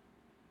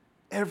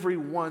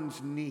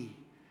 everyone's knee,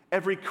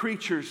 every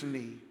creature's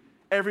knee,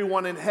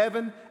 everyone in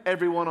heaven,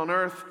 everyone on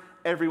earth,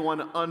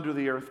 everyone under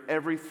the earth,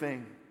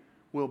 everything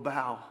will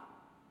bow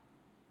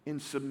in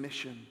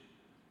submission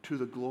to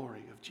the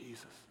glory of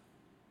Jesus.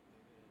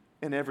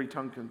 And every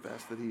tongue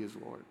confess that He is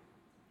Lord.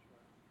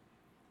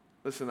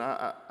 Listen,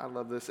 I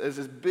love this.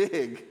 As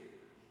big,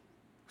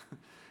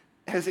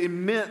 as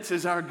immense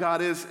as our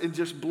God is, it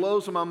just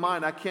blows my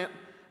mind. I can't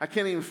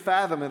even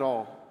fathom it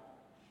all.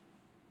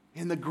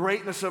 In the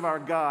greatness of our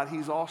God,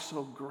 He's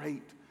also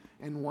great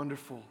and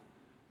wonderful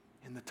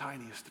in the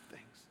tiniest of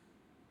things.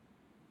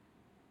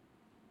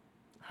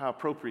 How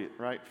appropriate,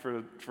 right,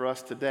 for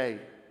us today,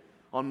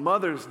 on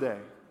Mother's Day,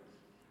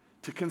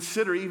 to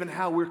consider even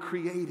how we're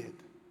created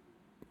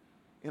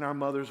in our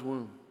mother's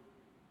womb.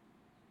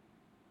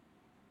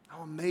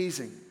 How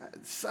amazing.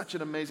 Such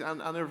an amazing,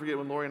 I'll never forget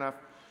when Lori and I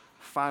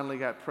finally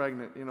got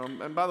pregnant, you know.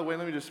 And by the way,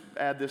 let me just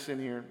add this in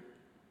here.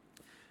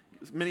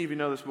 Many of you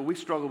know this, but we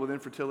struggled with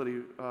infertility.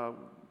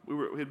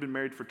 We had been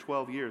married for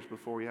 12 years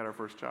before we had our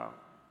first child.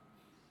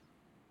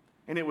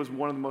 And it was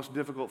one of the most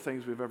difficult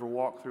things we've ever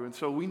walked through. And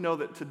so we know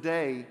that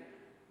today,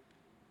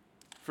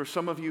 for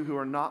some of you who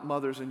are not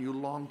mothers and you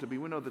long to be,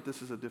 we know that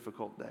this is a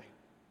difficult day.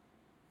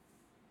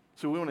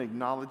 So we want to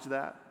acknowledge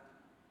that.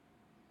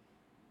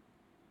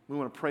 We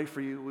want to pray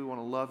for you. We want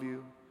to love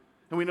you.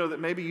 And we know that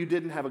maybe you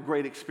didn't have a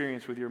great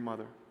experience with your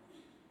mother.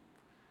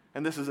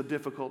 And this is a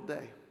difficult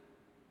day.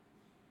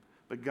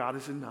 But God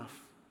is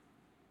enough.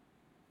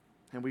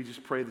 And we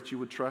just pray that you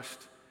would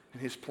trust in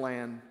His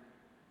plan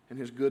and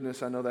His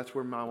goodness. I know that's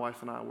where my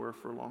wife and I were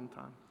for a long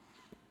time.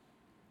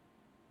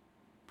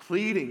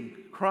 Pleading,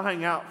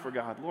 crying out for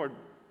God. Lord,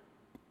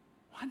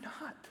 why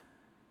not?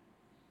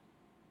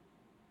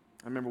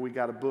 I remember we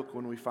got a book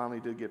when we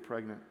finally did get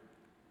pregnant,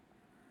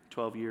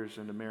 12 years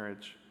into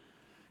marriage.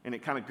 And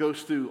it kind of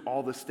goes through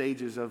all the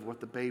stages of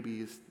what the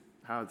baby is,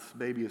 how this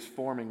baby is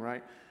forming,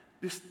 right?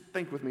 Just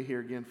think with me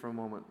here again for a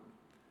moment.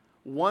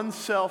 One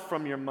cell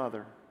from your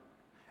mother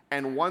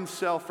and one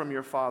cell from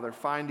your father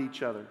find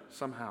each other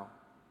somehow,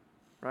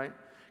 right?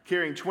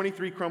 Carrying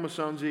 23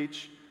 chromosomes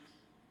each,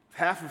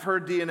 half of her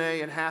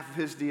DNA and half of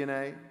his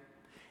DNA.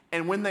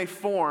 And when they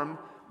form,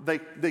 they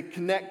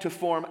connect to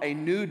form a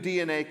new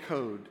DNA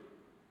code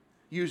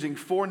using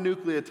 4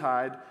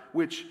 nucleotide,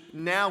 which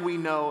now we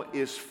know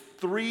is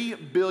 3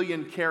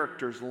 billion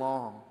characters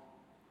long.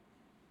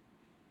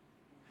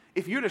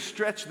 If you're to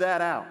stretch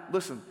that out,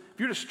 listen, if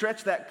you're to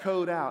stretch that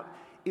code out,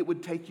 it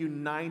would take you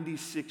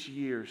 96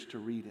 years to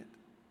read it.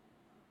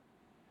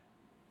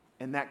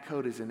 And that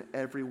code is in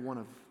every one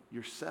of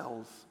your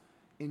cells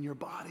in your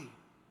body.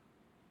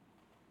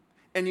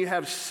 And you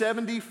have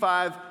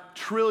 75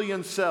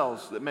 trillion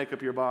cells that make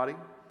up your body.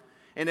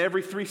 And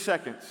every 3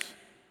 seconds,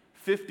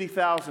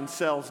 50,000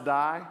 cells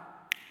die.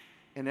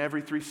 And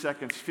every 3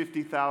 seconds,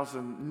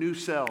 50,000 new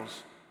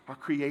cells are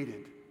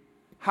created.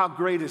 How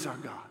great is our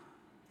God?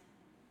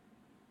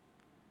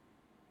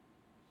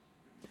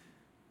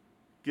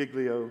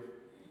 Giglio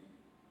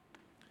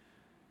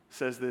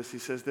says this. He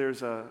says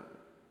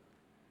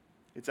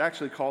it's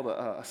actually called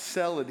a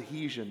cell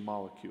adhesion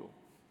molecule.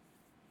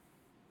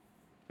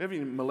 Do we have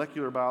any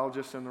molecular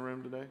biologists in the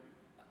room today?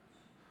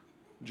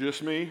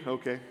 Just me?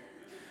 Okay.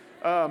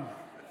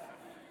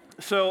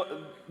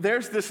 So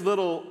there's this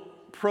little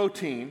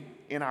protein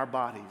in our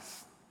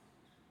bodies.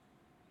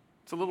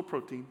 It's a little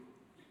protein.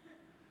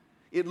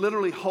 It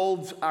literally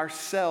holds our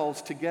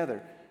cells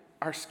together.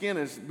 our skin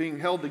is being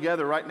held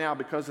together right now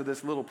because of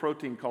this little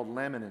protein called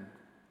laminin.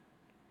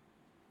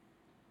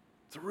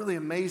 It's a really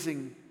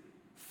amazing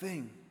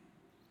thing.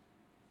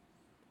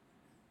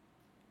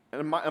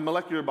 And a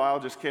molecular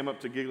biologist came up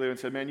to Giglio and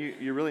said, man,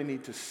 you really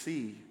need to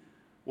see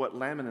what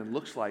laminin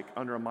looks like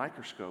under a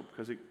microscope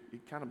because it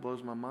kind of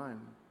blows my mind.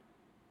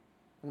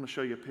 I want to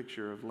show you a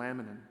picture of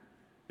laminin.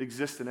 It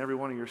exists in every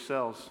one of your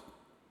cells.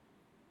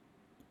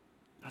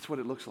 That's what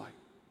it looks like.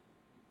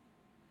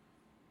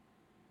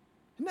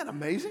 Isn't that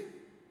amazing?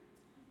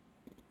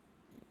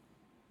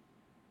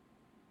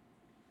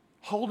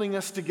 Holding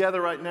us together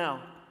right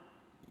now.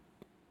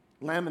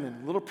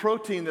 Laminin, a little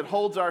protein that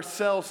holds our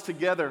cells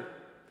together.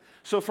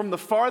 So from the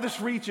farthest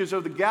reaches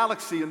of the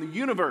galaxy and the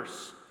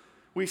universe,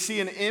 we see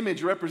an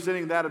image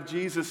representing that of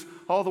Jesus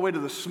all the way to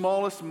the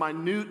smallest,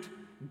 minute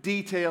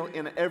detail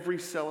in every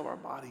cell of our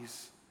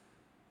bodies.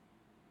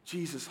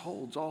 Jesus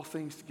holds all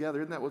things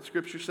together. Isn't that what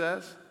Scripture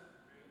says?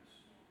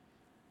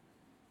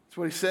 That's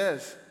what he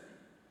says.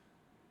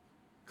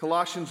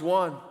 Colossians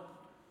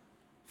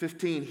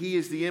 1:15, he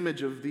is the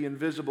image of the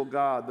invisible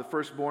God, the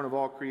firstborn of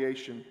all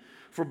creation.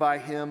 For by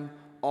him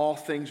all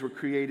things were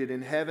created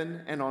in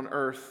heaven and on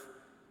earth,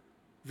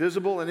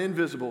 visible and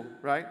invisible,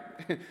 right?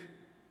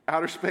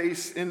 Outer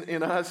space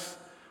in us,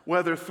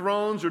 whether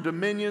thrones or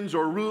dominions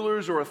or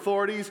rulers or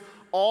authorities,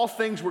 all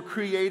things were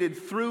created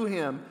through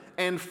him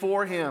and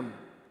for him.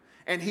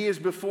 And he is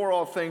before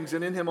all things,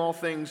 and in him all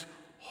things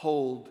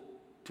hold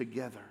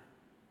together.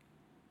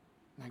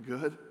 Isn't that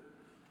good?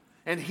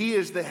 And he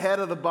is the head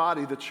of the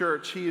body, the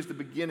church. He is the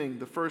beginning,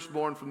 the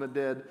firstborn from the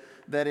dead,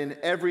 that in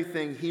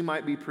everything he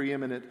might be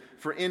preeminent.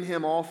 For in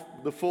him all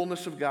the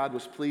fullness of God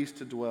was pleased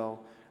to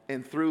dwell,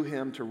 and through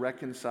him to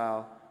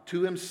reconcile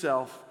to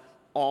himself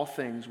all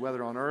things,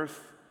 whether on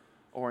earth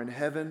or in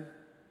heaven,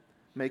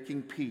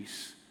 making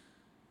peace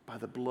by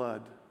the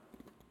blood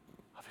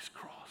of his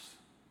cross.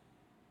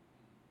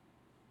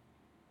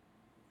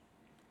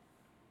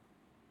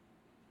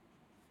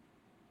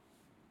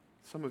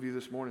 Some of you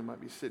this morning might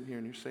be sitting here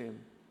and you're saying,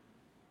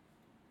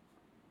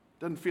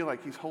 doesn't feel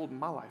like he's holding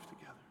my life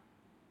together.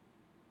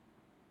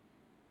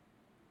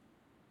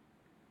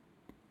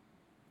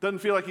 Doesn't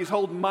feel like he's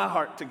holding my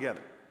heart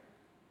together.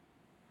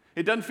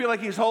 It doesn't feel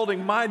like he's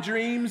holding my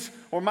dreams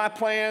or my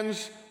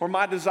plans or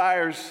my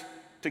desires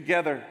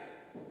together.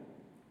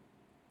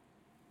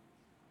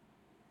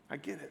 I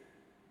get it.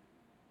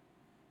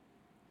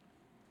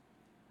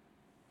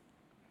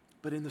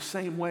 But in the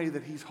same way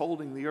that he's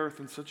holding the earth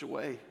in such a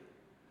way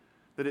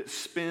that it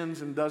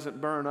spins and doesn't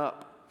burn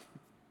up,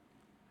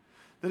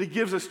 that he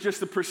gives us just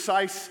the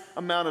precise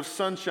amount of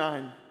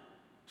sunshine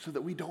so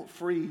that we don't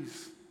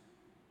freeze.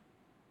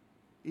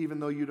 Even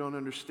though you don't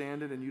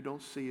understand it and you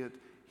don't see it,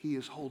 he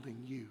is holding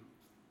you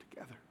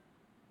together.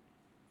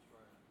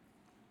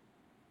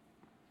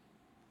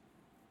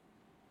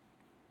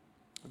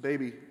 A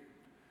baby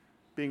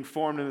being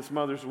formed in its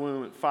mother's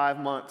womb at 5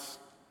 months.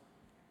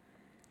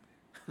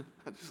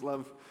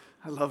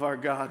 I love our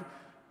God.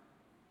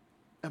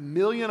 1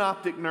 million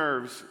optic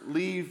nerves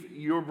leave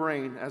your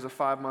brain as a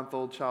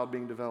 5-month-old child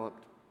being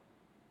developed.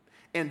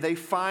 And they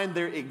find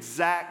their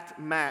exact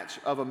match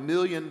of 1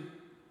 million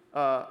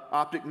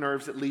optic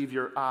nerves that leave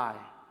your eye.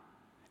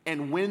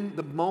 And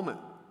the moment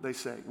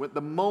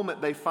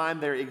they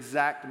find their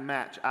exact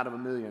match out of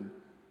 1 million,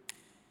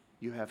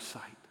 you have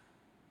sight.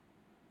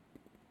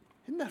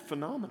 Isn't that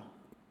phenomenal?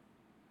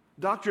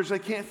 Doctors, they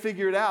can't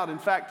figure it out. In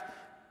fact,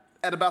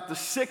 at about the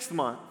 6th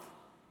month,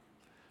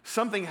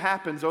 something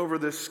happens over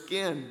the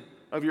skin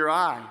of your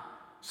eye.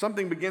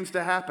 Something begins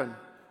to happen.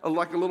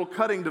 Like a little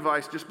cutting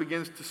device just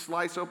begins to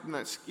slice open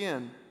that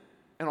skin.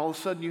 And all of a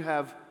sudden you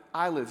have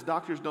eyelids.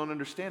 Doctors don't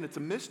understand. It's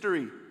a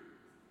mystery.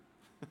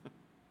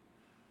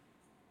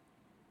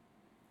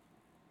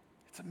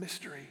 It's a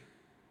mystery.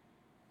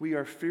 We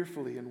are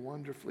fearfully and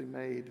wonderfully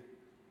made.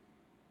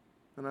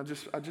 And I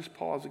just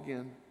pause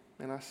again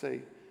and I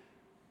say,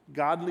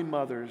 godly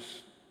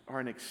mothers are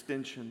an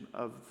extension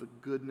of the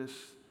goodness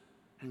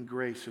and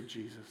grace of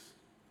Jesus.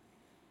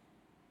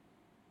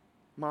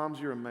 Moms,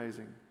 you're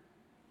amazing.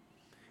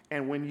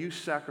 And when you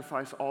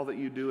sacrifice all that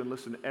you do, and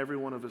listen, every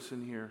one of us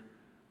in here,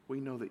 we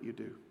know that you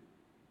do.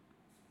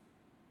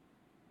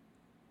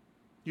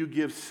 You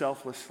give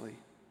selflessly,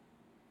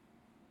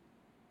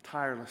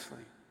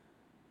 tirelessly,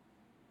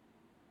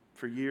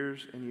 for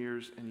years and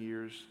years and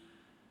years.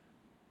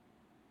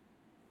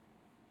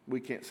 We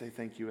can't say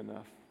thank you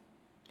enough.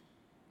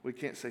 We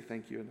can't say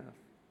thank you enough.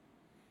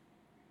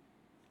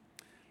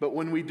 But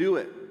when we do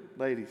it,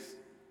 ladies,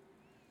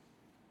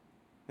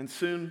 and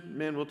soon,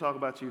 men, we'll talk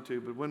about you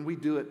too, but when we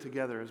do it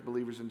together as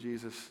believers in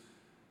Jesus,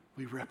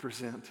 we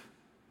represent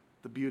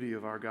the beauty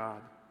of our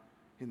God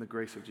in the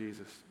grace of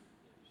Jesus.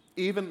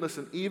 Even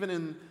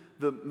in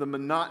the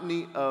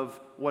monotony of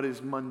what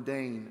is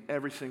mundane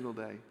every single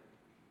day.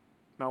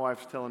 My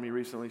wife's telling me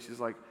recently, she's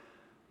like,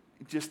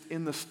 just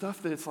in the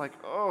stuff that it's like,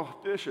 oh,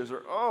 dishes,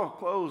 or oh,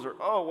 clothes, or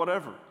oh,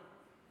 whatever.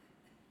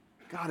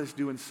 God is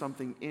doing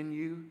something in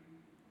you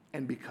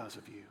and because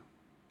of you,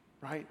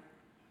 right?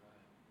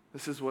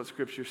 This is what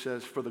Scripture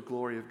says for the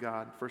glory of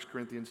God. 1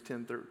 Corinthians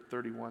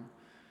 10:31.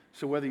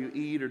 So whether you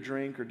eat or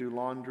drink or do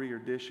laundry or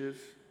dishes,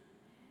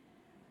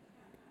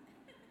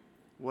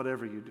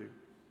 whatever you do,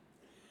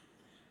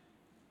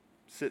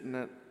 sitting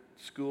at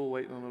school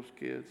waiting on those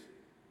kids,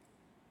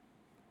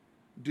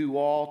 do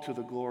all to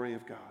the glory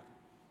of God.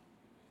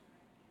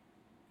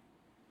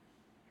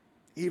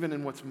 Even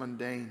in what's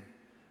mundane,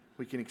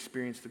 we can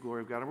experience the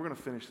glory of God. And we're going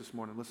to finish this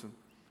morning. Listen,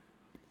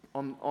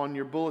 on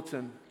your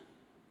bulletin,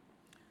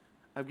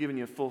 I've given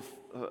you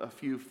a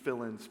few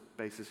fill-in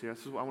spaces here.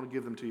 I want to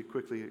give them to you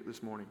quickly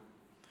this morning.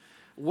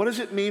 What does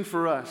it mean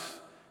for us,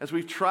 as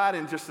we've tried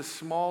in just a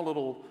small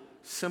little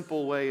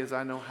simple way as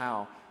I know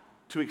how,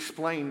 to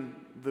explain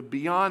the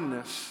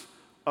beyondness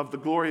of the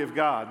glory of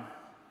God?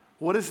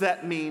 What does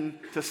that mean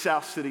to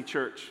South City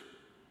Church?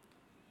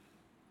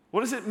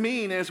 What does it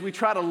mean as we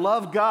try to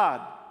love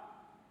God,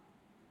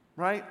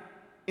 right?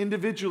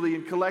 Individually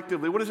and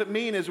collectively. What does it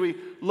mean as we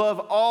love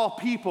all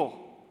people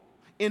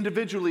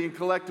individually and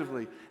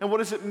collectively? And what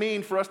does it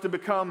mean for us to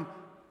become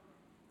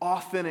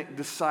authentic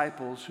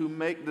disciples who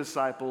make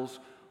disciples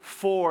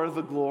for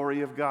the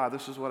glory of God?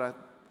 This is what I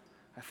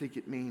think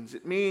it means.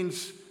 It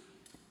means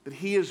that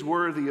He is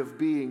worthy of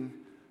being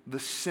the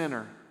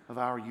center of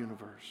our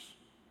universe,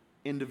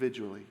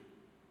 individually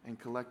and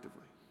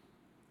collectively.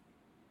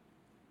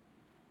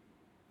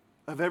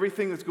 Of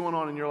everything that's going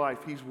on in your life,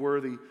 He's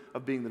worthy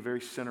of being the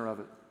very center of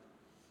it.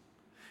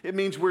 It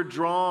means we're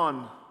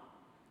drawn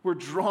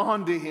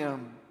to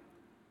Him.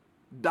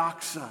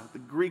 Doxa, the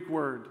Greek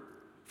word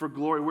for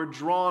glory. We're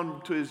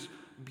drawn to His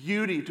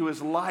beauty, to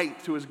His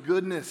light, to His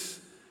goodness.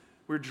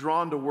 We're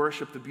drawn to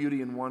worship the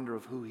beauty and wonder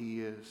of who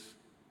He is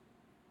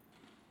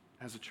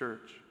as a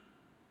church.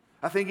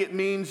 I think it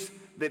means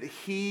that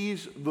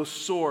He's the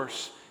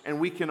source and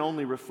we can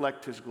only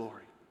reflect His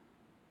glory.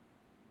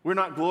 We're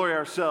not glory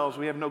ourselves.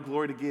 We have no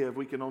glory to give.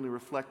 We can only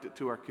reflect it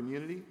to our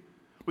community.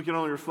 We can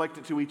only reflect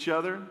it to each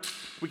other.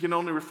 We can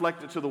only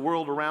reflect it to the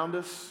world around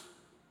us.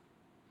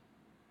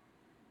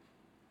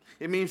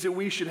 It means that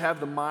we should have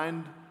the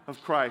mind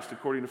of Christ,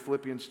 according to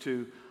Philippians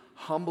 2,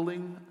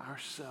 humbling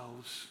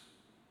ourselves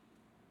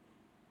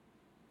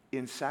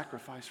in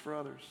sacrifice for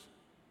others.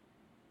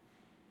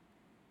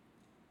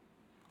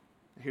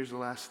 And here's the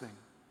last thing.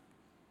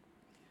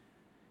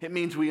 It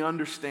means we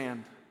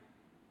understand,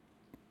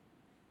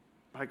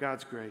 by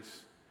God's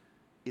grace,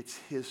 it's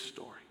His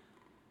story.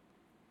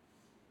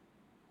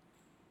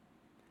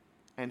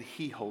 And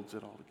He holds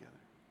it all together.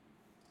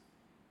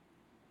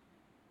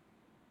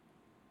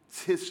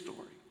 It's His story.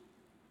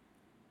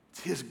 It's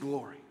His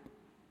glory.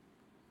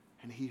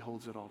 And He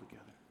holds it all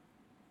together.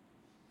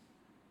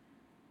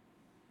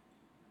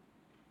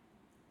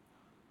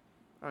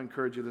 I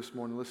encourage you this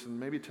morning, listen,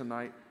 maybe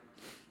tonight,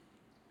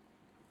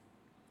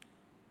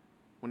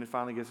 when it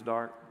finally gets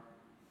dark,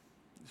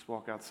 just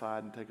walk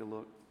outside and take a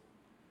look.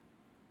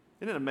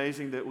 Isn't it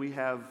amazing that we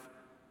have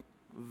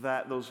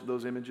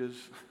those images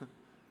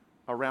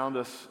around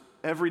us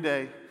every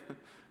day?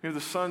 The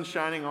sun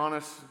shining on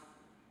us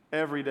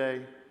every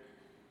day.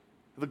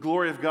 The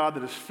glory of God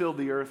that has filled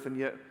the earth, and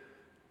yet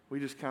we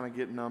just kind of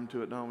get numb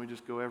to it, don't we? We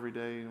just go every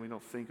day and we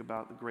don't think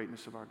about the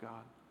greatness of our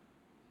God.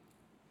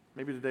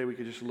 Maybe today we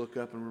could just look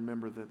up and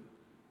remember that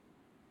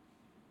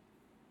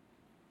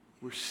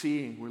we're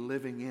seeing, we're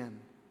living in,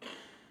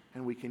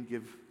 and we can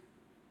give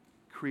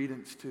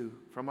credence to,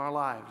 from our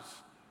lives,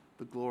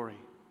 the glory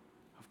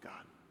of God.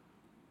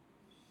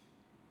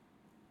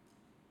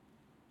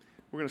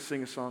 We're going to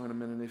sing a song in a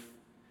minute.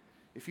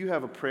 If you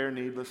have a prayer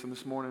need, listen,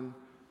 this morning,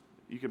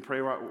 you can pray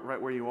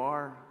right where you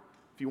are.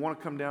 If you want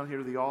to come down here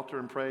to the altar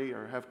and pray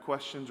or have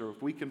questions, or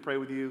if we can pray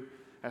with you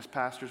as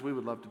pastors, we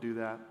would love to do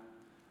that.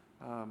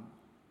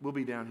 We'll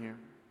be down here.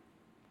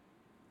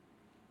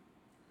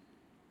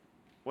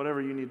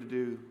 Whatever you need to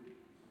do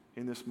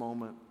in this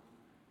moment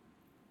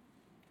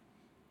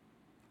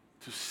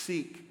to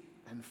seek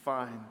and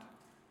find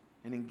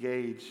and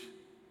engage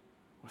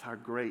with our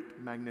great,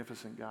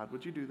 magnificent God,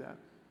 would you do that?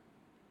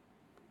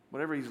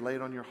 Whatever He's laid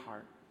on your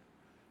heart,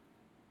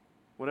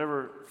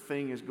 whatever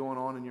thing is going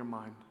on in your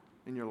mind,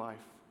 in your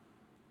life,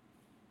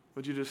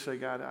 would you just say,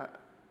 God,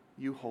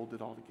 you hold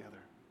it all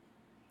together.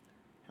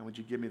 And would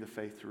you give me the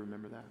faith to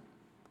remember that?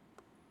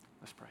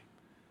 Let's pray.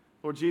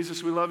 Lord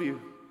Jesus, we love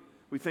you.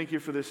 We thank you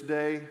for this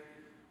day.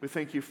 We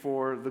thank you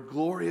for the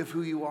glory of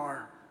who you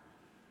are.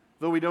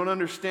 Though we don't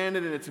understand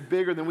it and it's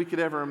bigger than we could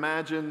ever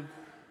imagine,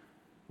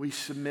 we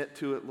submit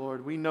to it,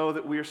 Lord. We know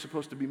that we are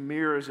supposed to be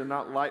mirrors and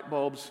not light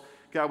bulbs.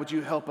 God, would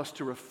you help us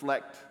to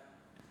reflect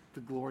the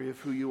glory of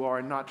who you are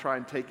and not try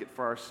and take it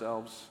for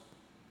ourselves,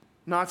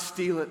 not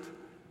steal it.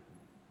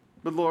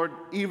 But Lord,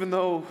 even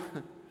though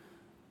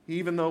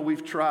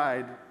we've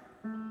tried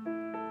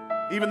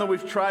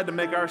to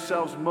make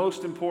ourselves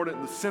most important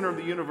in the center of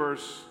the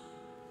universe,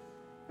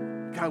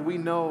 God, we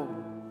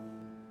know,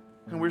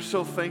 and we're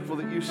so thankful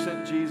that you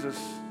sent Jesus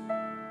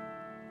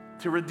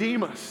to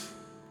redeem us,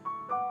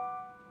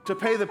 to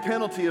pay the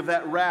penalty of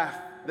that wrath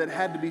that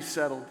had to be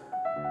settled.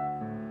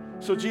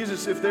 So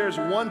Jesus, if there's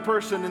one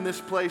person in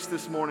this place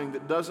this morning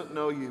that doesn't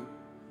know you,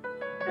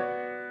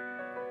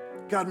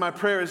 God, my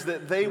prayer is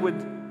that they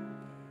would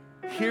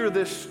hear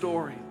this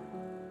story,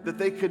 that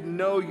they could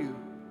know you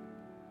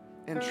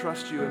and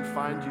trust you and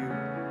find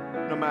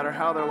you no matter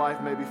how their life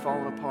may be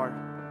falling apart,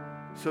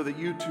 so that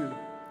you too,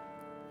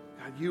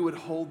 God, you would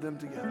hold them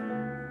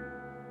together.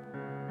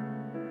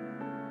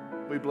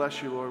 We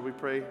bless you, Lord. We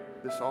pray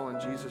this all in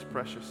Jesus'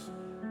 precious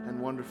and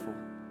wonderful,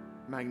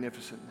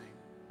 magnificent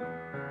name.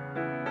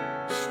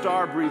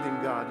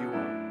 Star-breathing God you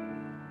are.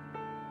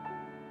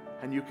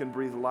 And you can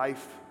breathe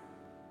life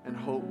and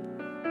hope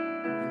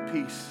and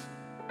peace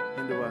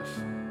into us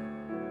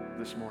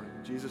this morning.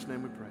 In Jesus'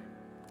 name we pray.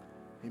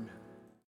 Amen.